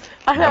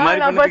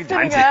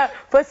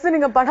 ஃபர்ஸ்ட்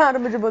நீங்க பண்ண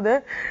ஆரம்பிச்ச போது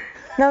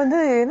நான் வந்து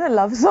என்ன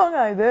லவ்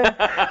சாங்கா இது,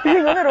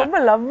 நீங்க வந்து ரொம்ப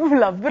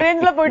லவ்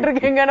ரேஞ்ச்ல போயிட்டு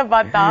இருக்கீங்கன்னு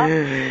பார்த்தா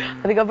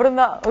அதுக்கப்புறம்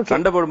தான்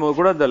சண்டை போடும்போது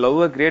கூட அந்த லவ்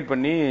கிரியேட்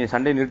பண்ணி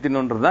சண்டை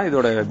நிறுத்தினோன்றதுதான்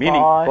இதோட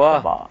மீனிங்.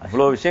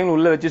 இவ்வளவு விஷயங்கள்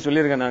உள்ள வச்சு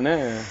சொல்லியிருக்கேன் நானு,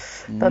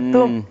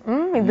 தத்துவம்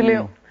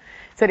இதுலயும்.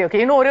 சரி,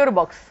 ஓகே, இன்னும் ஒரே ஒரு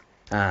பாக்ஸ்.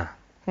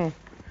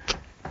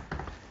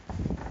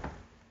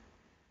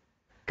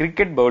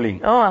 Cricket bowling.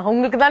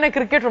 உங்களுக்கு தானே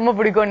கிரிக்கெட் ரொம்ப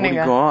பிடிக்கும்.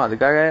 நீங்க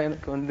அதுக்காக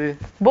எனக்கு வந்து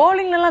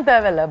பவுலிங் எல்லாம்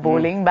தேவையில்ல.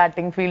 பவுலிங்,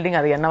 பேட்டிங், ஃபீல்டிங்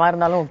அது என்னவா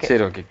இருந்தாலும் ஓகே.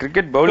 சரி, ஓகே.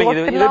 கிரிக்கெட் பவுலிங்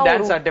இது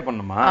டான்ஸ் ஆட்டே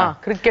பண்ணுமா?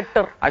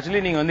 கிரிக்கெட்டர்.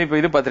 ஆக்சுவலி நீங்க வந்து இப்ப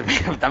இது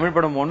பாத்திருப்பீங்க, தமிழ்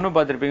படம் 1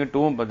 பாத்திருப்பீங்க,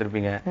 2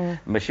 பாத்திருப்பீங்க.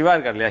 நம்ம சிவா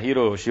இருக்காரு இல்லையா,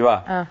 ஹீரோ சிவா,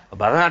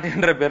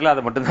 பரதநாட்டியம்ன்ற பேர்ல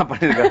அதை மட்டும் தான்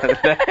பண்ணிருக்காரு.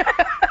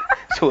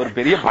 ஒரு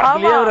பெரிய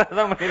படத்திலேயே அவர்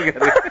அதான்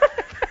பண்ணிருக்காரு.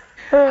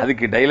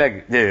 அதுக்கு டைலாக்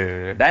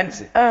டான்ஸ்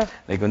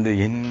லைக் வந்து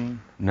என்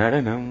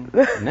நடனம்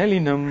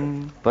நளினம்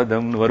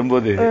பதம்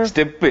வரும்போது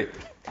ஸ்டெப்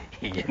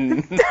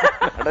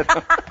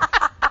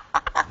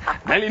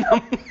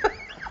நளினம்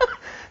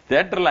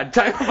தியேட்டர்ல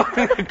அச்சாங்க.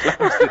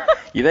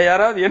 இதை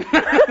யாராவது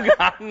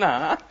என்ன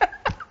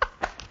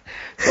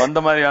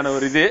அந்த மாதிரியான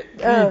ஒரு இது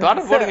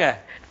பாடம் போடுங்க,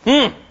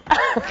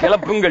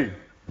 கிளப்புங்கள்.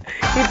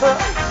 இப்போ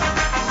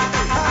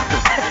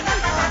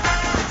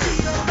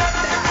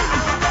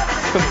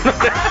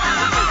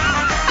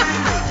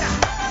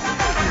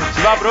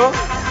சிவா ப்ரோ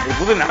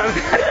புது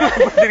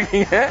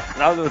நடந்திருக்கீங்க.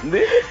 அதாவது வந்து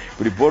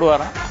இப்படி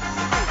போடுவாராம்,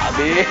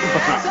 அதே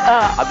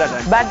அதான்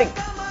பேட்டிங்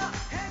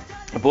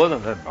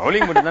போதும் சார்.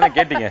 பவுலிங் மட்டும் தானே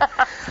கேட்டீங்க.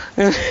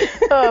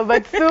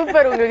 பட்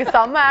சூப்பர், உங்களுக்கு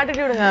செம்ம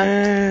ஆட்டிடியூடுங்க.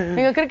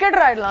 நீங்க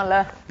கிரிக்கெட்டர் ஆயிடலாம்ல.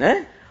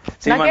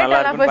 சினிமா நல்லா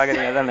இருக்குன்னு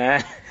பாக்குறீங்க தானே,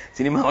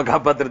 சினிமாவை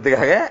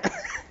காப்பாத்துறதுக்காக.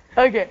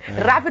 Okay,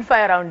 rapid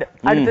fire round.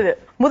 அடுத்தது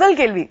முதல்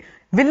கேள்வி,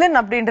 வில்லன்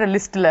அப்படின்ற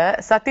லிஸ்ட்ல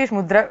சதீஷ்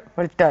முத்ரா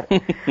வச்சிட்டார்.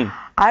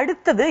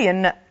 அடுத்தது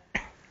என்ன?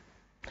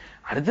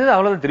 அடுத்தது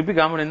அவ்வளவு திருப்பி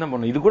காமெடி தான்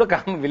பண்ணும். இது கூட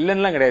வில்லன்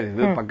எல்லாம் கிடையாது,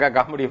 இது பக்கா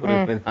காமெடி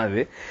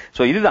அது.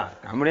 சோ இதுதான்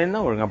காமெடியன்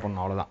தான் ஒழுங்கா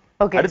பண்ணும், அவ்வளவுதான்.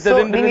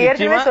 அடுத்தது நீங்க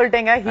ஏற்கனவே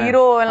சொல்லிட்டீங்க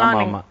ஹீரோ எல்லாம்.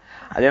 ஆமா,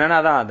 அது என்னன்னா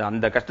அதான்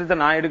அந்த கஷ்டத்தை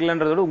நான்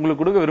எடுக்கலன்றதோட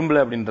உங்களுக்கு கொடுக்க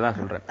விரும்பல அப்படின்றதான்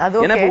சொல்றேன்.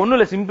 ஏன்னா இப்ப ஒண்ணும்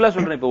இல்ல, சிம்பிளா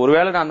சொல்றேன். இப்ப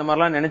ஒருவேளை நான் அந்த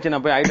மாதிரிலாம் நினைச்சு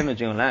நான் போய் ஆயிட்டேன்னு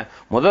வச்சுக்கோங்களேன்,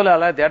 முதல்ல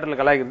ஆளா தியேட்டர்ல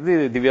கலாய்க்கிறது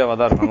திவ்யாவா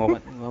தான் இருக்காங்க.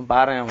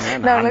 பாரு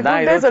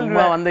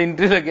சும்மா வந்த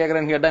இன்டர்வியூல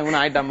கேக்குறேன்னு கேட்டா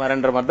இவனு ஆயிட்டா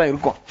மாறன்ற மாதிரி தான்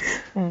இருக்கும்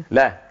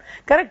இல்ல?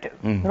 கரெக்ட்,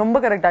 ரொம்ப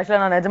கரெக்ட்.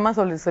 ஆக்சுவலா நான் நிஜமா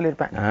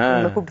சொல்லிருப்பேன்,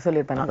 கூப்பிட்டு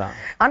சொல்லிருப்பேன்.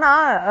 ஆனா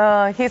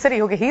சரி,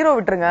 ஓகே, ஹீரோ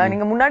விட்டுருங்க.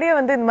 நீங்க முன்னாடியே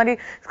வந்து இந்த மாதிரி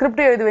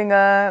ஸ்கிரிப்ட் எழுதுவீங்க,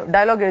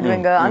 டயலாக்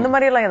எழுதுவீங்க, அந்த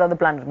மாதிரி எல்லாம் ஏதாவது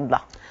பிளான் இருந்தா?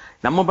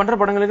 நம்ம பண்ற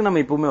படங்களுக்கு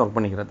நம்ம இப்பவுமே ஒர்க்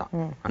பண்ணிக்கிறதா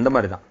அந்த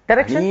மாதிரி தான்.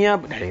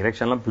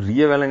 டைரக்ஷன்லாம்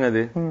பெரிய வேலைங்க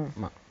அது.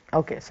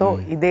 ஓகே, சோ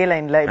இதே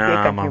லைன்ல இப்படியே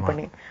கண்டினியூ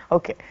பண்ணி.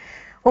 ஓகே,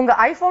 உங்க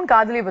ஐபோன்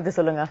காதலியை பத்தி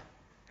சொல்லுங்க.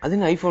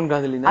 அதுங்க ஐபோன்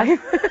காதலினா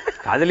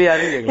காதலி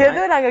யாருன்னு கேட்கலாம்.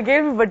 ஏதோ நாங்க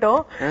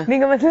கேள்விப்பட்டோம்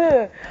நீங்க வந்து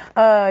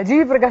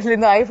ஜிவி பிரகாஷ்ல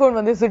இருந்து ஐபோன்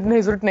வந்து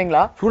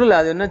சுட்டுனீங்களா? சுடல,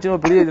 அது என்ன சின்ன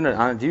பெரிய இது.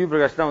 ஜிவி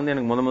பிரகாஷ் தான் வந்து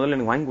எனக்கு முதல்ல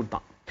எனக்கு வாங்கி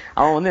கொடுத்தான்.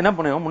 அவன் வந்து என்ன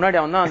பண்ணுவான், முன்னாடி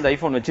அவன் தான் அந்த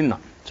ஐபோன்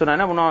வச்சிருந்தான். சோ நான்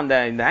என்ன பண்ணுவான்,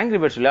 இந்த ஆங்கிரி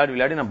பேர்ட்ஸ்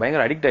விளையாடி நான்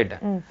பயங்கர அடிக்ட்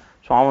ஆயிட்டேன்.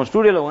 சோ அவன்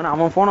ஸ்டுடியோல வந்து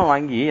அவன் போனை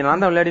வாங்கி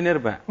நான் தான் விளையாடினே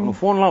இருப்பேன். அவன்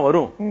போன்லாம்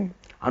வரும்.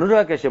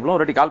 அனுராக் கஷ்யப்லாம்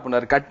ஒரு வாட்டி கால்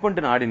பண்ணாரு, கட்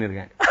பண்ணிட்டு நான் ஆடினு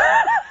இருக்கேன்.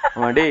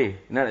 அவன் டேய்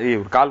என்ன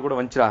ஒரு கால் கூட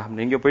வந்துச்சுடா,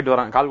 எங்க போயிட்டு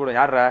வரான், கால் கூட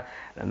யாரா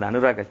அந்த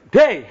அனுராக் கஷ்யப்,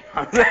 டேய்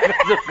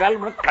கால்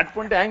பண்ண கட்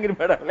பண்ணிட்டு ஆங்கிரி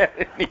பேர்டா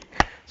விளையாடி.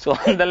 சோ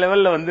அந்த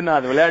லெவல்ல வந்து நான்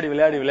அதை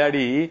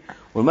விளையாடி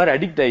ஒரு மாதிரி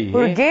அடிக்ட் ஆகி.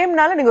 ஒரு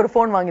கேம்னால நீங்க ஒரு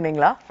போன்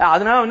வாங்கினீங்களா?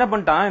 அதனால என்ன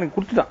பண்ணிட்டான், எனக்கு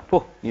கொடுத்துட்டான். போ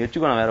நீ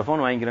வச்சுக்கோ, நான் வேற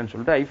போன் வாங்கிக்கிறேன்னு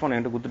சொல்லிட்டு ஐபோன்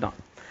என்கிட்ட கொடுத்துட்டான்.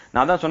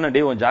 நான் தான் சொன்னேன்,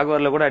 டே உன்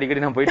ஜாகுவார்ல கூட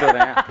அடிக்கடி நான் போயிட்டு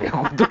வரேன்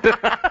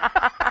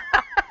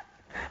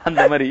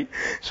அந்த மாதிரி.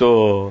 சோ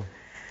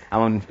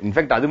அவன்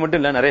இன்ஃபேக்ட் அது மட்டும்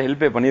இல்ல, நிறைய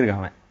ஹெல்ப்பே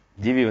பண்ணிருக்கான் அவன்.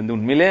 ஜிவி வந்து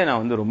உண்மையிலே நான்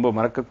வந்து ரொம்ப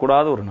மறக்க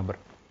கூடாத ஒரு நபர்.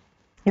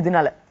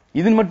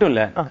 இது மட்டும்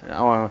இல்ல,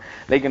 அவன்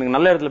லைக் எனக்கு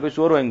நல்ல இடத்துல போய்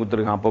சோறு வாங்கி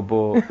கொடுத்துருக்கான். அப்பப்போ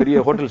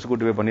பெரிய ஹோட்டல்ஸ்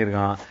கூட்டு போய்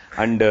பண்ணிருக்கான்.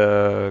 அண்ட்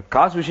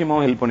காசு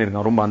விஷயமாவும் ஹெல்ப்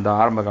பண்ணிருக்கான் ரொம்ப அந்த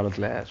ஆரம்ப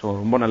காலத்துல. சோ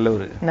ரொம்ப நல்ல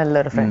ஒரு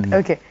ஃப்ரெண்ட்.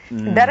 ஓகே,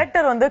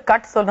 டைரக்டர் வந்து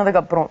கட்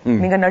சொன்னதுக்கு அப்புறம்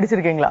நீங்க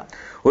நடிச்சிருக்கீங்களா?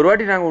 ஒரு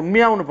வாட்டி நாங்க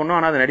உண்மையா ஒண்ணு பண்ணோம்,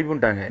 ஆனா அதை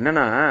நடிப்புட்டாங்க.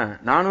 என்னன்னா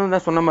நானும்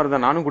தான் சொன்ன மாதிரி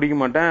தான், நானும் குடிக்க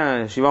மாட்டேன்,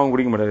 சிவாவும்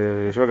குடிக்க மாட்டாரு,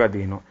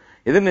 சிவகார்த்திகேயனும்.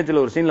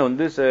 எதிர்நீச்சல் ஒரு சீன்ல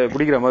வந்து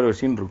குடிக்கிற மாதிரி ஒரு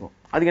சீன் இருக்கும்.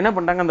 அதுக்கு என்ன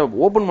பண்ணிட்டாங்க, அந்த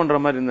ஓபன் பண்ற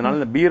மாதிரி இருந்தனால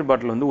இந்த பியர்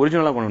பாட்டில் வந்து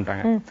ஒரிஜினலா கொண்டு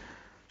வந்துட்டாங்க.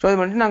 சோ அது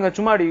பண்ணிட்டு நாங்க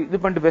சும்மா இது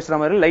பண்ணிட்டு பேசுற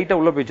மாதிரி லைட்டா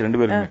உள்ள போயிடுச்சு ரெண்டு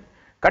பேருமே.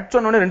 கட்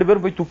சொன்ன உடனே ரெண்டு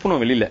பேரும் போய்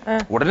துப்புனோம் வெளியில.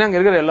 உடனே அங்க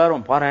இருக்கிற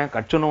எல்லாரும் பாரு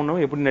கட் சொன்ன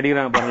உடனே எப்படி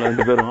நடிக்கிறாங்க பாருங்க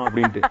ரெண்டு பேரும்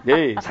அப்படின்ட்டு,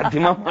 ஏய்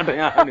சத்தியமா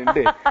மாட்டேன்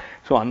அப்படின்ட்டு.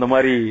 சோ அந்த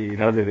மாதிரி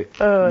நடந்தது.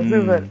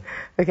 சூப்பர்.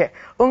 ஓகே,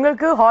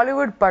 உங்களுக்கு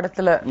ஹாலிவுட்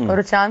படத்துல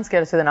ஒரு சான்ஸ்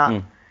கிடைச்சதுன்னா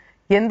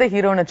எந்த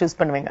ஹீரோனை சூஸ்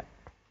பண்ணுவீங்க?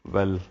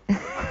 வெல்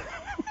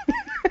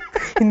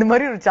இந்த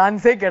மாதிரி ஒரு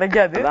சான்ஸே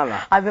கிடைக்காது,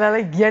 அதனால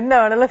என்ன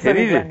வேணாலும்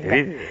சரி.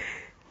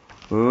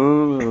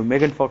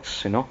 Megan Fox,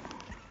 you know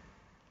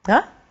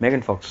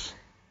Megan Fox.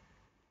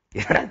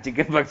 என்னடா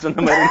சிக்கன் பாக்ஸ்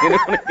சொன்ன மாதிரி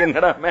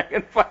என்னடா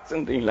மேகன்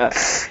பாக்ஸ்ன்றீங்களா?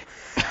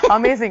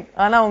 அமேசிங்.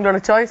 ஆனா உங்களோட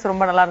சாய்ஸ்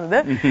ரொம்ப நல்லா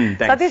இருந்தது.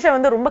 சதீஷை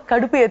வந்து ரொம்ப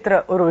கடுப்பு ஏத்துற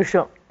ஒரு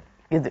விஷயம்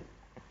இது?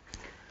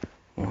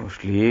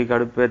 மோஸ்ட்லி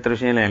கடுப்பு ஏத்துற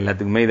விஷயம் இல்லை,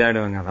 எல்லாத்துக்குமே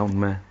இதாயிடுவாங்க, அதான்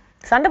உண்மை.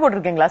 சண்டை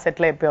போட்டிருக்கீங்களா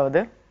செட்ல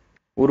எப்பயாவது?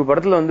 ஒரு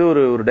படத்துல வந்து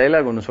ஒரு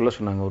டைலாக் ஒண்ணு சொல்ல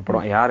சொன்னாங்க, ஒரு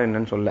படம் யார்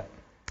என்னன்னு சொல்ல.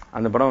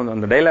 அந்த படம் வந்து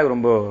அந்த டைலாக்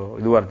ரொம்ப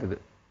இதுவா இருந்தது,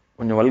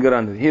 கொஞ்சம் வல்கரா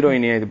இருந்தது,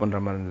 ஹீரோயினியா இது பண்ற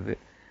மாதிரி இருந்தது.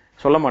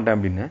 சொல்ல மாட்டேன்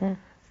அப்படின்னு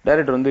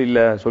டைரக்டர் வந்து இல்ல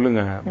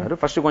சொல்லுங்க.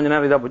 ஃபர்ஸ்ட் கொஞ்ச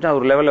நேரம் இதா போச்சு,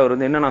 ஒரு லெவல்ல அவர்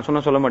வந்து என்ன நான்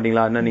சொல்ல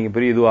மாட்டீங்களா, என்ன நீங்க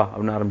பெரிய இதுவா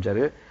அப்படின்னு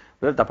ஆரம்பிச்சாரு.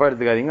 தப்பா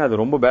எடுத்துக்காதீங்க,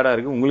 அது ரொம்ப பேடா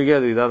இருக்கு, உங்களுக்கே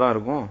அது இதா தான்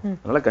இருக்கும்,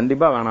 அதனால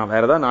கண்டிப்பா வேணாம்,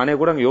 வேற ஏதாவது நானே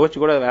கூட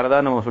யோசிச்சு கூட வேற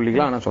ஏதாவது நம்ம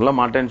சொல்லிக்கலாம், ஆனா சொல்ல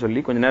மாட்டேன்னு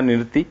சொல்லி கொஞ்ச நேரம்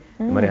நிறுத்தி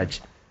இந்த மாதிரி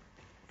ஆச்சு.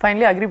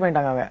 ஃபைனலி அக்ரி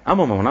பண்ணிட்டாங்க அவங்க.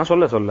 ஆமா ஆமா, நான்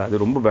சொல்ல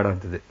அது ரொம்ப பேடா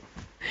இருந்தது.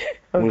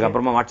 உங்களுக்கு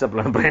அப்புறமா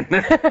வாட்ஸ்அப்ல அனுப்புறேன்.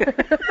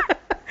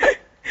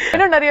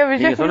 இன்னும் நிறைய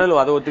விஷயம்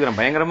சொன்னது அதை ஒத்துக்கிறேன்,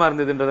 பயங்கரமா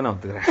இருந்ததுன்றதை நான்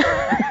ஒத்துக்கிறேன்.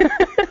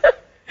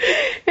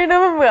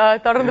 இன்னும்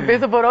தொடர்ந்து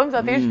பேச போறோம்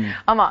சதீஷ்.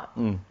 ஆமா,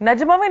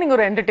 நிஜமாவே நீங்க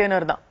ஒரு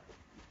என்டர்டெய்னர் தான்.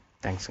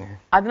 தேங்க்ஸ்ங்க.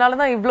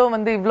 அதனாலதான்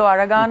இவ்ளோ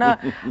அழகான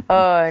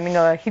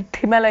நீங்க ஹிட்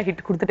மேல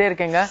ஹிட் கொடுத்துட்டே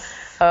இருக்கீங்க.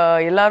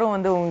 எல்லாரும்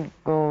வந்து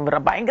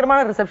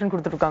பயங்கரமான ரிசப்ஷன்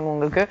கொடுத்துட்டு இருக்காங்க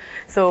உங்களுக்கு.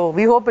 So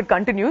we hope it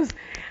continuous.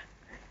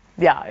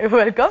 Yeah,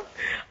 welcome.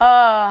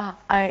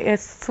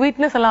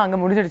 Sweetness எல்லாம் அங்க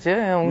முடிஞ்சிடுச்சு,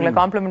 உங்களை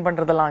காம்ப்ளிமெண்ட்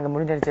பண்றதெல்லாம் அங்க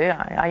முடிஞ்சிடுச்சு.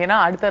 ஏன்னா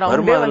அடுத்த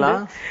ரவுண்டே வந்து,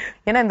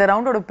 ஏன்னா இந்த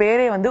ரவுண்டோட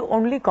பேரே வந்து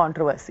ஒன்லி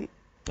கான்ட்ரோவர்சி.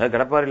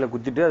 கடப்பாரில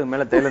குத்திட்டு அது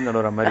மேல தேயிலை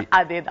நடுற மாதிரி.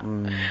 அதேதான்.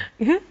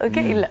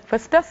 ஓகே, இல்ல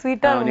ஃபர்ஸ்டா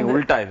ஸ்வீட்டா நீங்க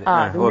உல்டா இது.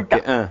 ஓகே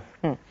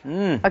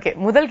ஓகே,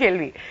 முதல்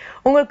கேள்வி,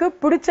 உங்களுக்கு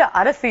பிடிச்ச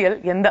அரசியல்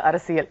எந்த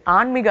அரசியல்?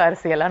 ஆன்மீக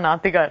அரசியலா,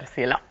 நாத்திக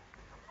அரசியலா?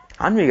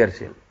 ஆன்மீக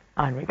அரசியல்.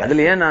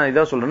 அதுல ஏன் நான்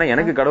இதா சொல்றேன்னா,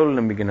 எனக்கு கடவுள்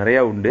நம்பிக்கை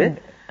நிறைய உண்டு.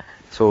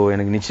 சோ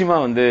எனக்கு நிச்சயமா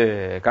வந்து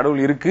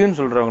கடவுள் இருக்குன்னு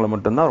சொல்றவங்களை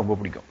மட்டும்தான் ரொம்ப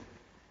பிடிக்கும்.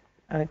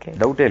 ஓகே,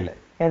 டவுட்டே இல்ல.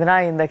 எதனா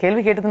இந்த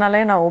கேள்வி கேட்டதுனாலே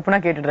நான் ஓப்பனா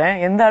கேட்டுடுறேன்,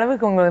 எந்த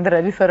அளவுக்கு உங்களுக்கு வந்து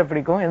ரஜி சாரை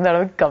பிடிக்கும், எந்த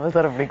அளவுக்கு கமல்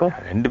சாரை பிடிக்கும்?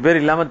 ரெண்டு பேர்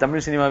இல்லாம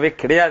தமிழ் சினிமாவே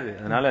கிடையாது,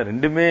 அதனால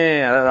ரெண்டுமே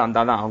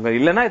அந்த அவங்க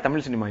இல்லன்னா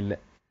தமிழ் சினிமா இல்ல.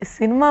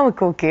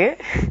 சினிமாவுக்கு ஓகே,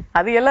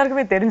 அது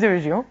எல்லாருக்குமே தெரிஞ்ச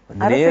விஷயம்.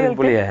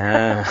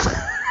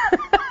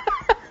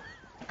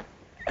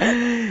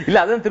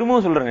 இல்ல அதான்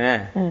திரும்பவும் சொல்றேங்க,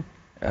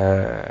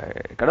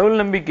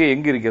 கடவுள் நம்பிக்கை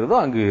எங்க இருக்கிறதோ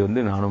அங்கு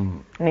வந்து நானும்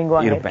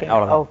இருப்பேன்.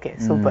 அவ்வளவுதான். Okay,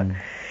 super.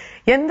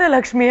 எந்த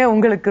லட்சுமியா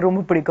உங்களுக்கு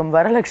ரொம்ப பிடிக்கும்?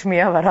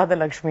 வரலட்சுமியா, வராத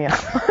லட்சுமியா?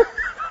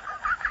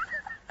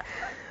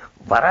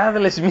 வராத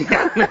லட்சுமி.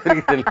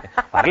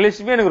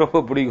 வரலட்சுமி எனக்கு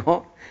ரொம்ப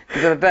பிடிக்கும்.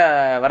 கிட்டத்தட்ட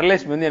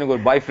வரலட்சுமி வந்து எனக்கு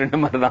ஒரு பாய் ஃப்ரெண்ட்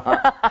மாதிரி தான்.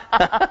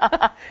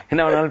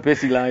 என்ன வேணாலும்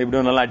பேசிக்கலாம், எப்படி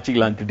வேணாலும்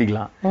அடிச்சுக்கலாம்,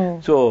 திட்டிக்கலாம்.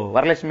 சோ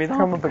வரலட்சுமி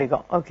தான் ரொம்ப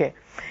பிடிக்கும். ஓகே,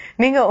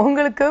 நீங்க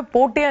உங்களுக்கு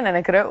போட்டியா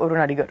நினைக்கிற ஒரு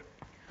நடிகர்?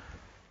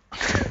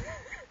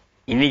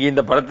 இன்னைக்கு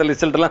இந்த படத்துல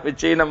ரிசல்ட் எல்லாம்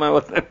வச்சு நம்ம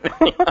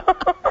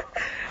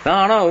நான்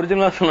ஆனா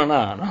ஒரிஜினலா சொன்னா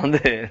நான்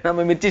வந்து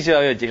நம்ம மிர்ச்சி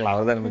சிவாவே வச்சுக்கலாம்.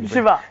 அவர்தான்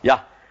சிவா. யா,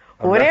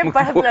 ஒரே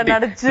படத்துல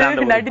நடிச்சு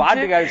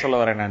பாட்டுக்காக சொல்ல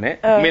வரேன் நானு.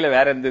 உண்மையில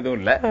வேற எந்த இதுவும்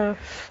இல்ல.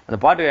 அந்த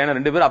பாட்டுக்கு ஏன்னா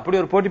 2 பேரும்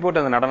அப்படி ஒரு போட்டி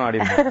போட்டு அந்த நடனம்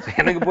ஆடி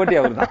எனக்கு போட்டி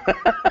அவர்தான்.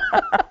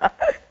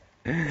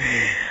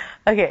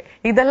 ஓகே,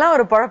 இதெல்லாம்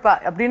ஒரு பொழப்பா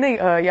அப்படின்னு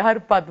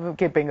யாரு பார்த்து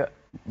கேட்பீங்க?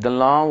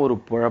 இதெல்லாம் ஒரு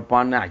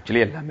பொழப்பான்னு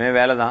ஆக்சுவலி எல்லாமே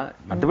வேலைதான்.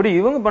 மற்றபடி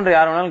இவங்க பண்ற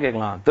யார வேணாலும்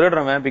கேட்கலாம்.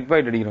 திருடுறவன், பிக்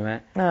பாக்கெட்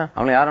அடிக்கிறவன்,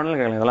 அவனை யார வேணாலும்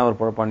கேட்கலாம். இதெல்லாம் ஒரு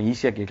பொழப்பான்னு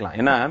ஈஸியா கேட்கலாம்.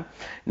 ஏன்னா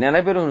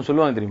நிறைய பேர்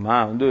சொல்லுவாங்க தெரியுமா,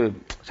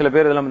 சில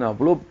பேர் இதெல்லாம்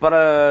அவ்வளவு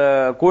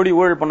கோடி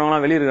ஊழல்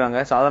பண்ணவங்களாம் வெளியே இருக்காங்க.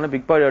 சாதாரண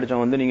பிக் பாக்கெட்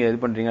அடிச்சவங்க நீங்க இது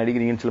பண்றீங்க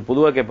அடிக்கிறீங்கன்னு சில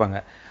பொதுவா கேட்பாங்க.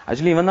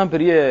 ஆக்சுவலி இவன் தான்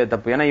பெரிய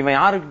தப்பு. ஏன்னா இவன்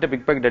யாருக்கிட்ட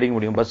பிக் பாக்கெட் அடிக்க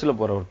முடியும்? பஸ்ல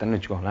போற ஒருத்தன்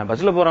வச்சுக்கோங்களேன்.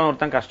 பஸ்ல போறவன்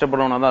ஒருத்தன்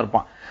கஷ்டப்படுறவனா தான்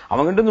இருப்பான்.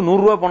 அவங்ககிட்ட இருந்து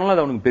 100 ரூபாய் பண்ணலாம்,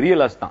 அது அவனுக்கு பெரிய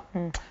லாஸ் தான்.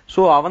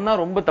 சோ அவன்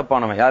தான் ரொம்ப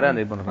தப்பானவன். யாரே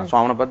அந்த இது பண்றான். சோ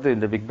அவனை பார்த்து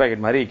இந்த பிக்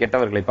பாக்கெட் மாதிரி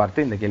கெட்டவர்களை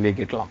பார்த்து இந்த கேள்வியை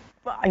கேட்கலாம்.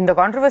 இந்த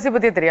கான்ட்ரோவர்சி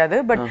பத்தியே தெரியாது,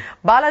 பட்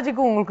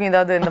பாலாஜிக்கும் உங்களுக்கும்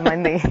ஏதாவது இந்த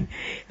மாதிரி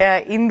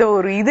இந்த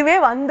ஒரு இதுவே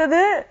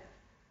வந்தது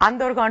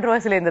அந்த ஒரு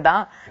கான்ட்ரோவர்சில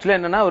இருந்துதான். ஆக்சுவலா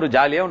என்னன்னா ஒரு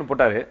ஜாலியா ஒண்ணு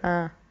போட்டாரு,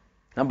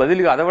 நான்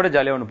பதிலுக்கு அதை விட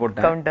ஜாலியா ஒண்ணு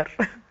போட்டேன். கவுண்டர்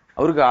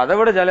அவருக்கு அதை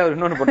விட ஜாலியா அவர்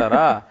இன்னொன்னு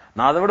போட்டாரா,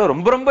 நான் அதை விட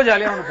ரொம்ப ரொம்ப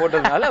ஜாலியா ஒண்ணு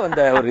போட்டதுனால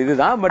வந்த ஒரு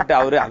இதுதான். பட்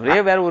அவரே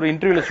வேற ஒரு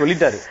இன்டர்வியூல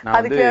சொல்லிட்டாரு, நான்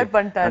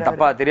வந்து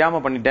தப்பா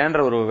தெரியாம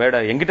பண்ணிட்டேன்ற ஒரு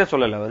வேர்டை என்கிட்ட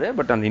சொல்லல அவரு,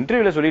 பட் அந்த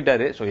இன்டர்வியூல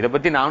சொல்லிட்டாரு. சோ இத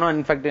பத்தி நானும்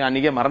இன்ஃபேக்ட்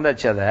அன்னைக்கே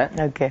மறந்தாச்சு அதை.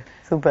 Okay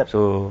super.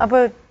 சோ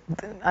அப்ப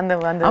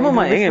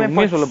ஆமாமா, எங்க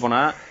உண்மையை சொல்ல போனா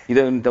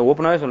இதை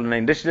ஓப்பனாவே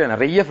சொல்றேன், இண்டஸ்ட்ரியில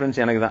நிறைய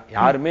ஃப்ரெண்ட்ஸ் எனக்கு தான்.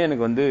 யாருமே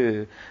எனக்கு வந்து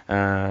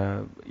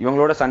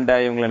இவங்களோட சண்டை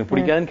இவங்களை எனக்கு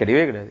பிடிக்காதுன்னு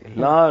கிடையவே கிடையாது.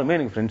 எல்லாருமே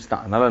எனக்கு ஃப்ரெண்ட்ஸ்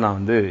தான். அதனால நான்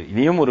வந்து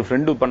இதையும் ஒரு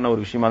ஃப்ரெண்டு பண்ண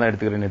ஒரு விஷயமா தான்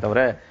எடுத்துக்கிறேனே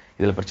தவிர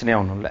இதுல பிரச்சனையா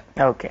ஒண்ணும் இல்ல.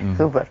 Okay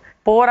super.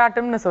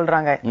 போராட்டம்னு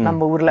சொல்றாங்க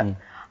நம்ம ஊர்ல.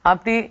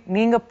 அப்படி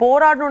நீங்க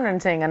போராடணும்னு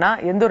நினைச்சீங்கன்னா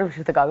எந்த ஒரு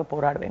விஷயத்துக்காக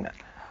போராடுவீங்க?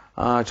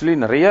 ஆக்சுவலி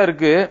நிறைய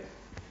இருக்கு.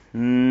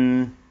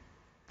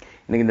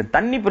 எனக்கு இந்த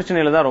தண்ணி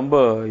பிரச்சனையில தான் ரொம்ப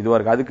இதுவா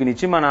இருக்கு. அதுக்கு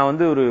நிச்சயமா நான்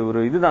வந்து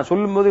ஒரு இதுதான்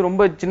சொல்லும்போது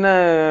ரொம்ப சின்ன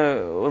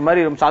ஒரு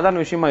மாதிரி ரொம்ப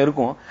சாதாரண விஷயமா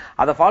இருக்கும்.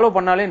 அதை ஃபாலோ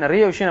பண்ணாலே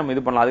நிறைய விஷயம் நம்ம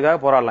இது பண்ணலாம். அதுக்காக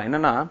போராடலாம்.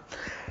 என்னன்னா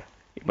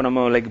இப்ப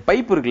நம்ம லைக்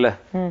பைப் இருக்குல்ல,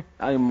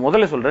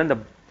 முதல்ல சொல்றேன், இந்த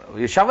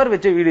ஷவர்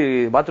வச்ச வீடு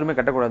பாத்ரூமே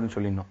கட்டக்கூடாதுன்னு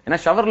சொல்லிடணும். ஏன்னா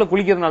ஷவர்ல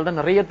குளிக்கிறதுனால தான்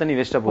நிறைய தண்ணி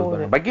வேஸ்டா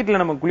போகுது. பக்கெட்ல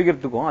நம்ம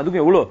குளிக்கிறதுக்கும்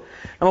அதுக்கும் எவ்வளவு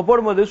நம்ம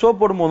போடும்போது சோப்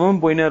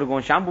போடும்போதும் போயினே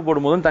இருக்கும், ஷாம்பு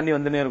போடும்போதும் தண்ணி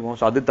வந்துனே இருக்கும்.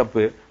 ஸோ அது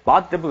தப்பு.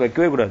 பாத் டப்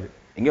வைக்கவே கூடாது.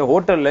 எங்க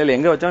ஹோட்டல்ல இல்ல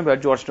எங்க வச்சாலும் போய்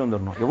அடிச்சு உடச்சிட்டு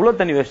வந்துடணும். எவ்வளவு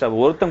தண்ணி வேஸ்ட்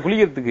ஆகும். ஒருத்தன்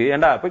குளிக்கிறதுக்கு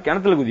ஏன்டா போய்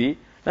கிணத்துல குதி,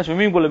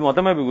 ஸ்விம்மிங் பூல்ல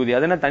மொத்தமா போய் குதி,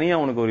 அது என்ன தனியா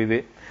உனக்கு ஒரு இது.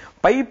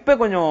 பைப்பே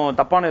கொஞ்சம்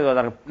தப்பான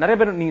இதுவாக இருக்கும். நிறைய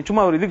பேர் நீங்க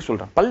சும்மா ஒரு இதுக்கு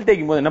சொல்றேன், பல்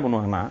தேய்க்கும் போது என்ன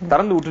பண்ணுவாங்கன்னா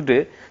திறந்து விட்டுட்டு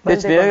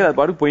தேய்ச்சிட்டே அது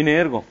பாட்டுக்கு போயினே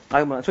இருக்கும்.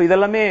 ஸோ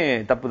இதெல்லாமே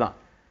தப்பு தான்.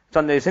 ஸோ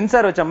அந்த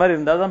சென்சார் வச்ச மாதிரி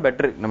இருந்தால் தான்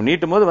பெட்டர். நம்ம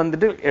நீட்டும் போது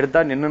வந்துட்டு எடுத்தா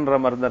நின்னுன்ற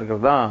மாதிரி தான்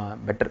இருக்கிறது தான்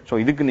பெட்டர். ஸோ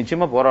இதுக்கு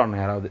நிச்சயமா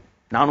போராடணும் யாராவது.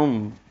 நானும்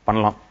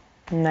பண்ணலாம்.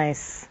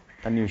 நைஸ்.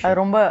 தண்ணி விஷயம்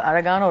ரொம்ப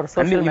அழகான ஒரு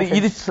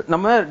இது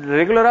நம்ம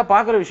ரெகுலரா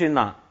பாக்குற விஷயம்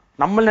தான்.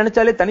 நம்ம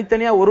நினைச்சாலே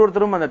தனித்தனியா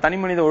ஒருத்தரும் அந்த தனி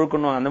மனித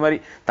ஒழுக்கணும். அந்த மாதிரி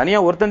தனியா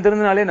ஒருத்தன்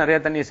தெரிஞ்சாலே நிறைய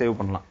தண்ணியை சேவ்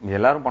பண்ணலாம். இது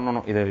எல்லாரும்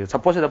பண்ணணும். இது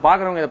சப்போஸ் இதை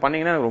பாக்குறவங்க இதை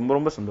பண்ணீங்கன்னா எனக்கு ரொம்ப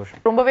ரொம்ப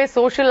சந்தோஷம். ரொம்பவே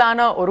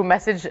சோஷியலான ஒரு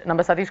மெசேஜ்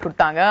நம்ம சதீஷ்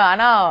கொடுத்தாங்க.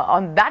 ஆனா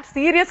ஆன் தட்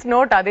சீரியஸ்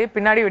நோட் அதே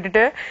பின்னாடி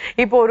விட்டுட்டு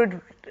இப்போ ஒரு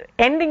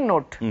ending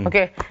note.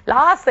 Okay,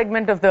 last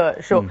segment of the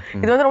show.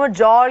 இது வந்து ரொம்ப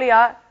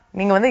ஜாலியா,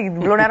 நீங்க வந்து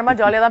இவ்வளவு நேரமா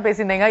ஜாலியா தான்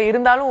பேசியிருந்தீங்க.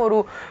 இருந்தாலும் ஒரு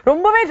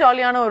ரொம்பவே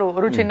ஜாலியான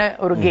ஒரு சின்ன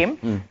ஒரு கேம்.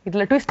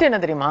 இதுல ட்விஸ்ட் என்ன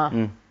தெரியுமா,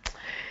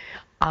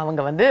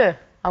 அவங்க வந்து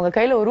அவங்க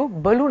கையில ஒரு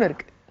பலூன்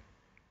இருக்கு,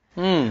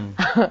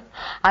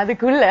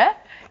 அதுக்குள்ள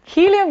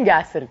ஹீலியம்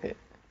கேஸ் இருக்கு.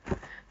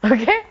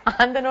 ஓகே,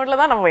 அந்த நோட்ல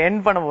தான் நம்ம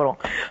எண்ட் பண்ண போறோம்.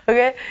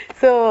 Okay,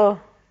 so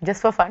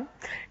just for fun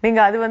நீங்க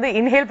அது வந்து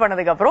இன்ஹேல்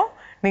பண்ணதுக்கு அப்புறம்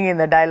நீங்க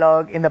இந்த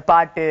டயலாக், இந்த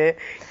பாட்டு,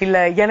 இல்ல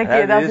எனக்கு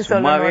ஏதாவது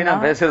சொல்லணும்,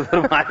 நான் பேசுறது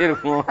ஒரு மாதிரி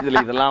இருக்கும்,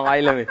 இதுல இதெல்லாம்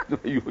வாயில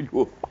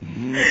ஐயோ.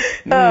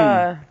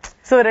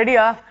 சோ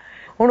ரெடியா?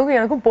 உனக்கும்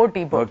எனக்கும்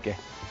போட்டி இப்போ. Okay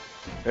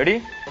ready?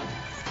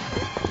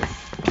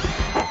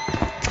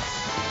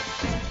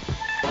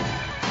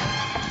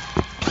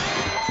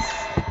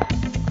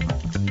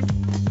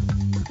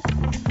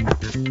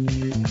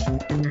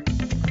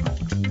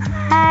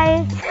 ஹாய்.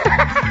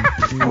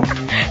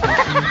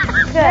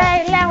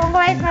 இல்ல உங்க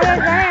வயசு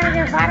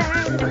மாதிரி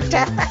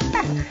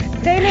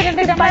டெய்லி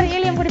 2 டம்ளர்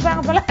ஹீலியம்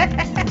குடிப்பாங்க போல.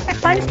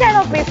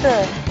 பஞ்சாலோ பேசு.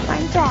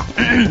 பஞ்சா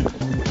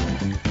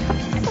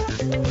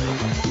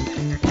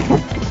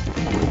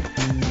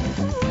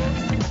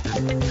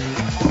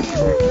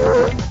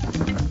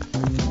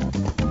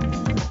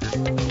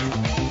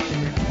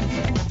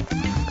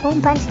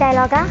பஞ்ச்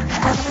டயலாகா?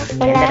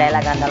 எந்த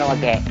டயலாகா இருந்தாலும்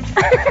ஓகே.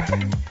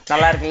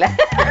 நல்லா இருக்குல்ல?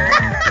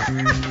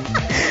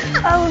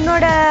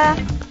 உன்னோட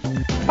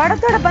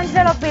படத்தோட பஞ்ச்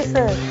டயலாக்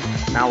பேசு.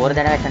 நான் ஒரு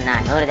தடவை சொன்னா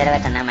 100 தடவை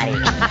சொன்ன மாதிரி.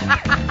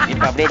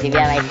 இப்ப அப்படியே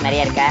திவ்யா வாய்ஸ்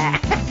மாதிரியா இருக்கா?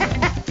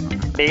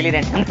 டெய்லி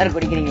 2 டம்ளர்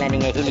குடிக்கிறீங்களா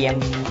நீங்க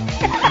ஹீலியம்?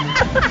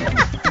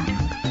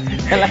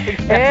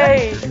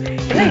 ஏய்,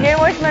 என்ன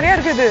ஏன் வாய்ஸ் மாதிரியா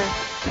இருக்குது?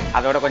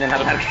 அதோட கொஞ்சம்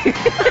நல்லா இருக்கு.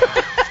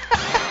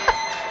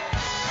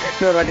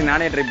 இன்னொரு வாட்டி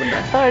நானே ட்ரை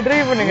பண்றேன். ட்ரை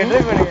பண்ணுங்க.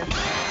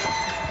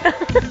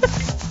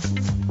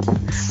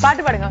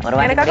 பாட்டு பாடுங்க. ஒரு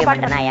வாட்டி ட்ரை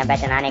பண்ணா என்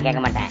பேச்ச நானே கேட்க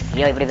மாட்டேன்.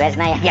 ஐயோ இப்படி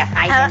பேசினா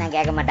நான்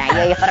கேட்க மாட்டேன்.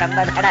 ஐயோ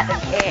ரொம்ப தடா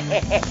இருக்கு.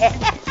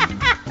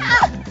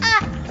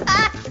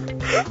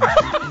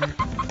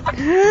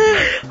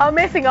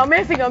 அமேசிங்.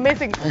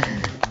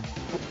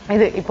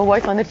 இது இப்போ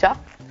வாய்ஸ் வந்துருச்சா?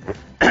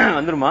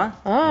 வந்துருமா?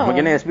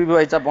 நமக்கு என்ன எஸ்பிபி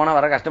வாய்ஸா போனா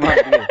வர கஷ்டமா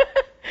இருக்கு.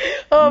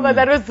 Oh, but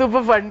that was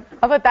super fun.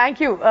 அப்ப thank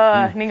you.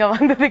 நீங்க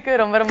வந்ததுக்கு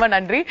ரொம்ப ரொம்ப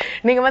நன்றி.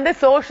 நீங்க வந்து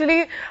socially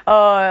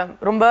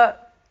ரொம்ப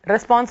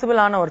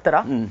ரெஸ்பான்சிபிள் ஆன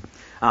ஒருத்தரா?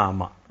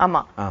 ஆமா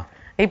ஆமா.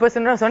 இப்ப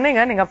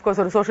சொன்னீங்க நீங்க of course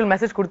ஒரு சோஷியல்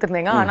மெசேஜ்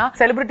கொடுத்திருந்தீங்க. ஆனா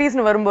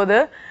செலிபிரிட்டிஸ்னு வரும்போது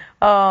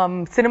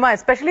சினிமா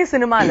எஸ்பெஷலி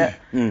சினிமால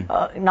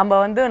நம்ம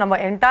வந்து நம்ம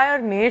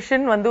என்டையர்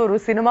நேஷன் வந்து ஒரு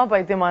சினிமா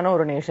பைத்தியமான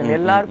ஒரு நேஷன்.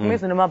 எல்லாருக்குமே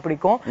சினிமா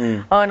பிடிக்கும்.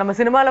 நம்ம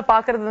சினிமால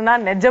பாக்குறதுன்னா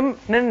நிஜம்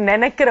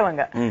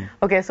நினைக்கிறவங்க.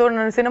 ஓகே, சோ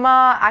சினிமா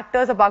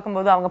ஆக்டர்ஸ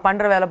பாக்கும்போது அவங்க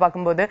பண்ற வேலை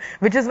பாக்கும்போது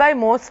which is why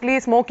mostly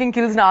smoking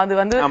kills அது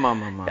வந்து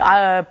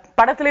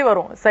படத்திலே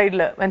வரும்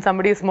சைடுல when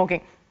somebody is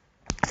smoking.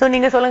 So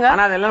நீங்க சொல்லுங்க.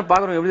 ஆனா அதெல்லாம்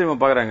பாக்குறவங்க எப்படி நம்ம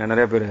பாக்குறாங்க?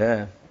 நிறைய பேர்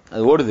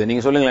அது ஓடுது.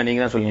 நீங்க சொல்லுங்களா,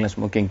 நீங்க தான் சொல்லுங்களா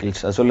ஸ்மோக்கிங்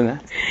கில்ஸ். அது சொல்லுங்க.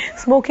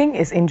 Smoking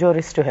is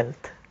injurious to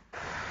health.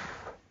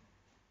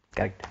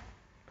 Correct.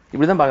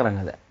 இப்படிதான் பாக்குறாங்க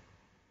அத.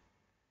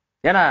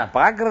 ஏன்னா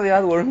பாக்குறது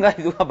யாவது ஒழுங்கா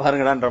இதுவா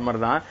பாருங்கடான்ற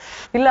மாதிரி தான்.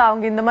 இல்ல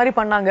அவங்க இந்த மாதிரி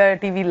பண்ணாங்க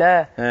டிவில,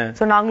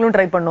 சோ நாங்களும்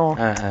ட்ரை பண்ணோம்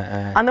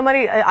அந்த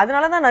மாதிரி.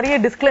 அதனாலதான் நிறைய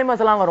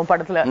டிஸ்க்ளைமர்ஸ் எல்லாம் வரும்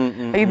படத்துல.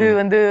 இது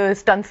வந்து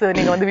ஸ்டன்ட்ஸ்,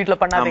 நீங்க வந்து வீட்டுல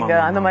பண்ணாதீங்க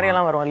அந்த மாதிரி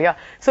எல்லாம் வரும் இல்லையா?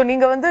 சோ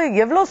நீங்க வந்து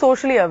எவ்வளவு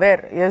சோஷியலி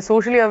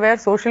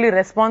அவேர் சோஷியலி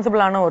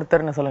ரெஸ்பான்சிபிள் ஆன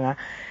ஒருத்தர்னு சொல்லுங்க.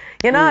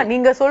 ஏன்னா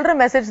நீங்க சொல்ற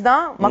மெசேஜ்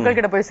தான் மக்கள்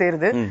கிட்ட போய்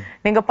சேருது.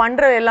 நீங்க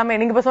பண்ற எல்லாமே,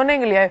 நீங்க இப்ப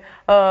சொன்னீங்க இல்லையா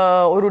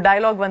ஒரு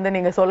டயலாக் வந்து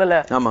நீங்க சொல்லல.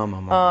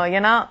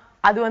 ஏன்னா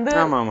அது வந்து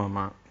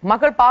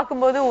மக்கள்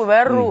பார்க்கும்போது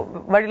வேற ஒரு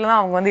வழியில தான்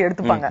அவங்க வந்து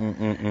எடுத்துப்பாங்க.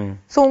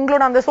 சோ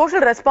உங்களோட அந்த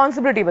சோஷியல்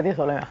ரெஸ்பான்சிபிலிட்டி பத்தி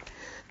சொல்லுங்க.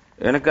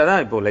 எனக்கு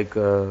அதான் இப்போ லைக்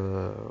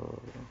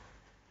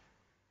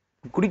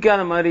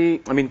குடிக்காத மாதிரி,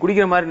 ஐ மீன்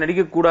குடிக்கிற மாதிரி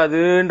நடிக்க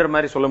கூடாதுன்ற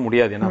மாதிரி சொல்ல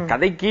முடியாது. ஏன்னா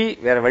கதைக்கு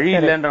வேற வழி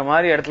இல்லைன்ற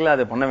மாதிரி இடத்துல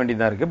அதை பண்ண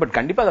வேண்டியதா இருக்கு. பட்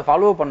கண்டிப்பா அதை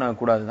ஃபாலோ பண்ண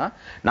கூடாதுதான்.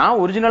 நான்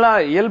ஒரிஜினலா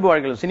இயல்பு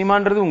வாழ்க்கை,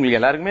 சினிமான்றது உங்களுக்கு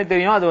எல்லாருக்குமே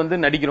தெரியும். அது வந்து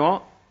நடிக்கிறோம்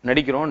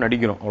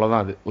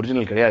அவ்வளவுதான். அது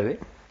ஒரிஜினல் கிடையாது.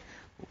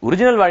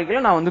 ஒரிஜினல்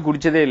வாழ்க்கையில நான் வந்து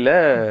குடிச்சதே இல்லை,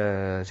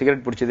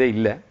 சிகரெட் பிடிச்சதே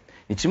இல்லை.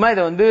 நிச்சயமா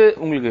இதை வந்து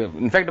உங்களுக்கு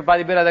இன்ஃபேக்ட்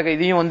பாதி பேர் அதை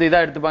இதையும் வந்து இதா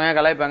எடுத்துப்பாங்க,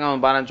 கலாய்ப்பாங்க.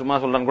 அவன் பாரு சும்மா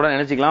சொல்றான்னு கூட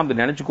நினைச்சுக்கலாம்.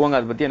 அப்படி நினைச்சுக்குவாங்க.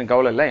 அதை பத்தி எனக்கு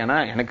கவலை இல்லை. ஏன்னா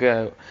எனக்கு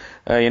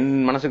என்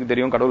மனசுக்கு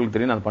தெரியும், கடவுளுக்கு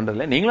தெரியும், நான்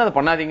பண்றதில்ல. நீங்களும் அதை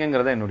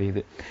பண்ணாதீங்கிறத என்னுடைய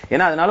இது.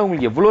 ஏன்னா அதனால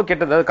உங்களுக்கு எவ்வளவு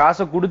கெட்டது, அதாவது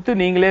காசை கொடுத்து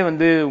நீங்களே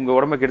வந்து உங்க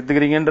உடம்பை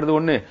கெடுத்துக்கிறீங்கன்றது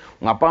ஒண்ணு.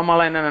 உங்க அப்பா அம்மா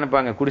எல்லாம் என்ன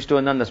நினைப்பாங்க, குடிச்சிட்டு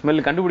வந்து அந்த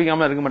ஸ்மெல்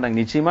கண்டுபிடிக்காம இருக்க மாட்டாங்க.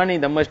 நிச்சயமா நீ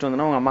தம் வச்சுட்டு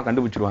வந்தா உங்க அம்மா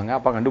கண்டுபிடிச்சிருவாங்க,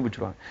 அப்பா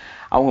கண்டுபிடிச்சிருவாங்க.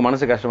 அவங்க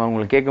மனசு கஷ்டமா,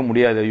 உங்களுக்கு கேட்க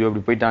முடியாது, ஐயோ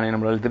இப்படி போயிட்டானே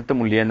நம்மளால திருத்த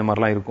முடியல, இந்த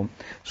மாதிரிலாம் இருக்கும்.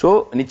 சோ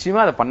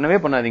நிச்சயமா அதை பண்ணவே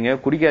பண்ணாதீங்க,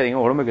 குடிக்காதீங்க,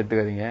 உடம்பை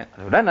கெடுத்துக்காதீங்க.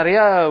 அதை விட நிறைய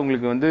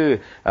உங்களுக்கு வந்து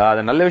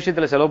அதை நல்ல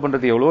விஷயத்துல செலவு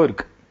பண்றது எவ்வளவோ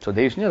இருக்கு. சோ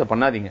தயவு செஞ்சு அதை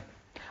பண்ணாதீங்க.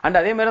 அண்ட்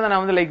அதே மாதிரி தான்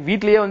நான் வந்து லைக்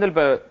வீட்லயே வந்து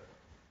இப்ப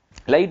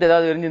லைட்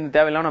ஏதாவது எரிஞ்சு இந்த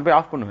தேவையில்லாம நான் போய்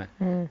ஆஃப் பண்ணுவேன்.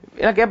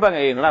 ஏன்னா கேட்பாங்க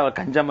என்னடா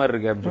கஞ்சா மாதிரி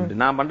இருக்கு அப்படின்னு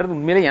சொல்லிட்டு. நான் பண்றது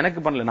உண்மையிலே எனக்கு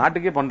பண்ணல,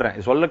 நாட்டுக்கே பண்றேன்.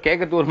 சொல்ல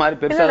கேட்கறது ஒரு மாதிரி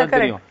பெருசா தான்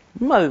தெரியும்.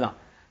 உண்மை அதுதான்.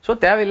 சோ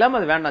தேவையில்லாம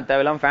அது வேண்டாம்.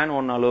 தேவையில்லாம ஃபேன்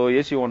ஓடனாலோ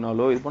ஏசி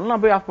ஓடனாலோ இது பண்ணலாம்,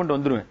 நான் போய் ஆஃப் பண்ணிட்டு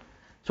வந்துருவேன்.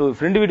 சோ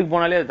ஃப்ரெண்டு வீட்டுக்கு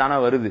போனாலே அது தானா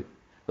வருது.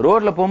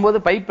 ரோட்ல போகும்போது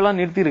பைப் எல்லாம்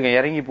நிறுத்திருக்கேன்,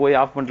 இறங்கி போய்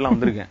ஆஃப் பண்ணிட்டுலாம்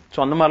வந்திருக்கேன். சோ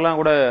அந்த மாதிரிலாம்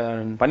கூட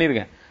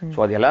பண்ணிருக்கேன். சோ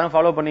அது எல்லாரும்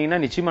ஃபாலோ பண்ணீங்கன்னா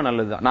நிச்சயமா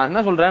நல்லதுதான். நான்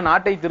என்ன சொல்றேன்,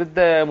 நாட்டை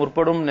திருத்த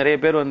முற்படும் நிறைய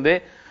பேர் வந்து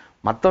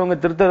மத்தவங்க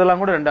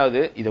திருத்ததெல்லாம் கூட ரெண்டாவது,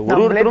 இதை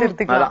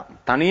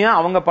ஒருத்தரும் தனியா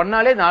அவங்க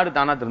பண்ணாலே நாடு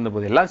தானா திருந்த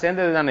போகுது. எல்லாம்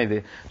சேர்ந்தது தானே இது.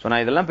 சோ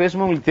நான் இதெல்லாம்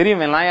பேசும்போது உங்களுக்கு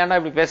தெரியும், நான் ஏன்டா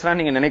இப்படி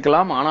பேசுறான்னு நீங்க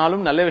நினைக்கலாம்.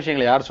 ஆனாலும் நல்ல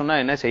விஷயங்களை யார் சொன்னா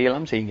என்ன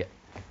செய்யலாம், செய்யுங்க.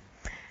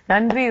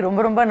 நன்றி. ரொம்ப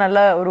ரொம்ப நல்ல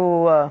ஒரு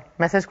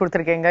மெசேஜ்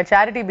கொடுத்திருக்கீங்க.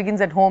 சேரிட்டி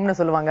பிகின்ஸ் அட் ஹோம்னு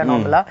சொல்லுவாங்க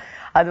நார்மலா.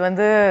 அது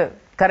வந்து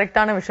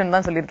கரெக்டான விஷயம்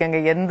தான் சொல்லியிருக்கேங்க.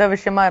 எந்த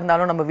விஷயமா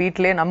இருந்தாலும் நம்ம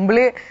வீட்டிலே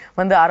நம்மளே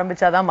வந்து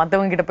ஆரம்பிச்சாதான்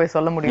மத்தவங்க கிட்ட போய்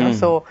சொல்ல முடியும்.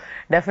 சோ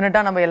டெஃபினட்டா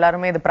நம்ம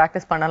எல்லாருமே இதை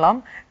பிராக்டிஸ் பண்ணலாம்.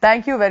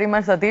 Thank you very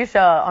much Satish.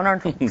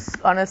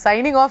 On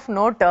signing off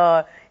note,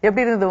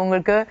 எப்படி இருந்தது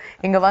உங்களுக்கு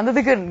இங்க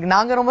வந்ததுக்கு?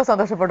 நாங்க ரொம்ப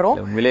சந்தோஷப்படுறோம்.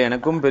 உண்மையிலே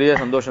எனக்கும் பெரிய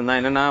சந்தோஷம் தான்.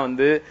 என்னன்னா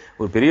வந்து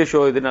ஒரு பெரிய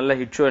ஷோ, இது நல்ல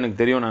ஹிட் ஷோ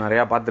எனக்கு தெரியும், நான்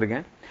நிறைய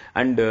பாத்திருக்கேன்.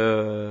 அண்ட்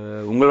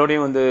உங்களோடய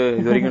வந்து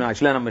இது வரைக்கும்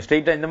ஆக்சுவலா நம்ம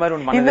ஸ்ட்ரெயிட்டா இந்த மாதிரி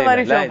ஒன்று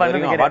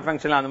பண்ணதே அவார்ட்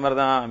ஃபங்க்ஷன்ல அந்த மாதிரி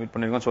தான் மீட்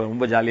பண்ணிருக்கோம். ஸோ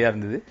ரொம்ப ஜாலியா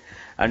இருந்தது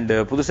அண்ட்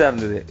புதுசா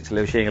இருந்தது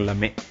சில விஷயங்கள்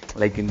எல்லாமே.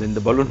 லைக்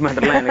இந்த பலூன்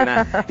மேட்டர்லாம்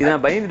எனக்கு இது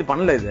நான் பயந்துட்டு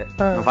பண்ணல. இது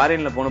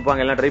ஃபாரின்ல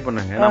போனப்பாங்க எல்லாம் ட்ரை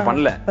பண்ணாங்க, நான்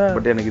பண்ணல.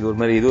 பட் எனக்கு இது ஒரு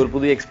மாதிரி இது ஒரு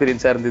புது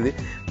எக்ஸ்பீரியன்ஸா இருந்தது.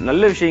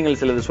 நல்ல விஷயங்கள்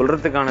சிலது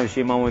சொல்றதுக்கான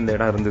விஷயமாவும் இந்த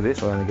இடம் இருந்தது.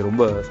 ஸோ எனக்கு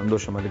ரொம்ப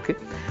சந்தோஷமா இருக்கு.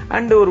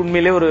 அண்ட் ஒரு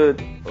உண்மையிலே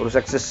ஒரு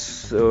சக்சஸ்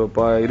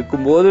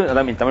இருக்கும்போது,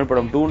 அதான் தமிழ்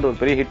படம் 2ன்ற ஒரு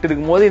பெரிய ஹிட்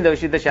இருக்கும்போது இந்த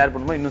விஷயத்தை ஷேர்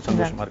பண்ணும்போது இன்னும்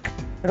சந்தோஷமா இருக்கு.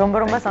 ரொம்ப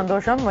ரொம்ப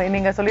சந்தோஷம்.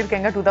 நீங்க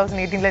சொல்லிருக்கீங்க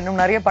 2018ல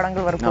இன்னும் நிறைய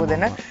படங்கள்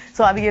வரப்போகுதுன்னு.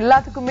 சோ அது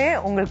எல்லாத்துக்குமே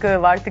உங்களுக்கு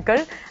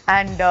வாழ்த்துக்கள்.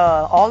 And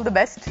all the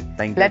best.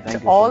 Let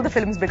all the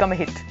films become a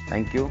hit.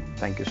 Thank you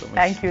so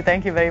much.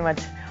 Thank you very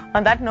much.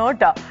 On that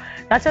note,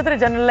 நட்சத்திர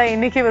ஜன்னல்ல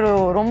இன்னைக்கு ஒரு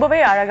ரொம்பவே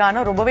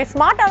அழகான, ரொம்பவே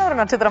ஸ்மார்ட்டான ஒரு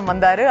நட்சத்திரம்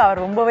வந்தாரு.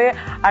 அவர் ரொம்பவே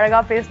அழகா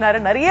பேசினாரு,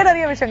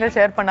 நிறைய விஷயங்கள்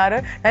ஷேர் பண்ணாரு,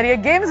 நிறைய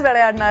கேம்ஸ்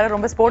விளையாடினாரு,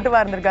 ரொம்ப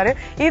ஸ்போர்ட்டிவா இருந்திருக்காரு.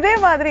 இதே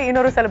மாதிரி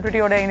இன்னொரு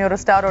செலிபிரிட்டியோட, இன்னொரு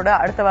ஸ்டாரோட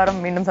அடுத்த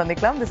வாரம் மீண்டும்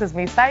சந்திக்கலாம். This is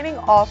me signing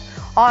off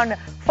on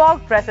Fog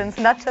Presents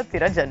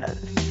நட்சத்திர ஜன்னல்.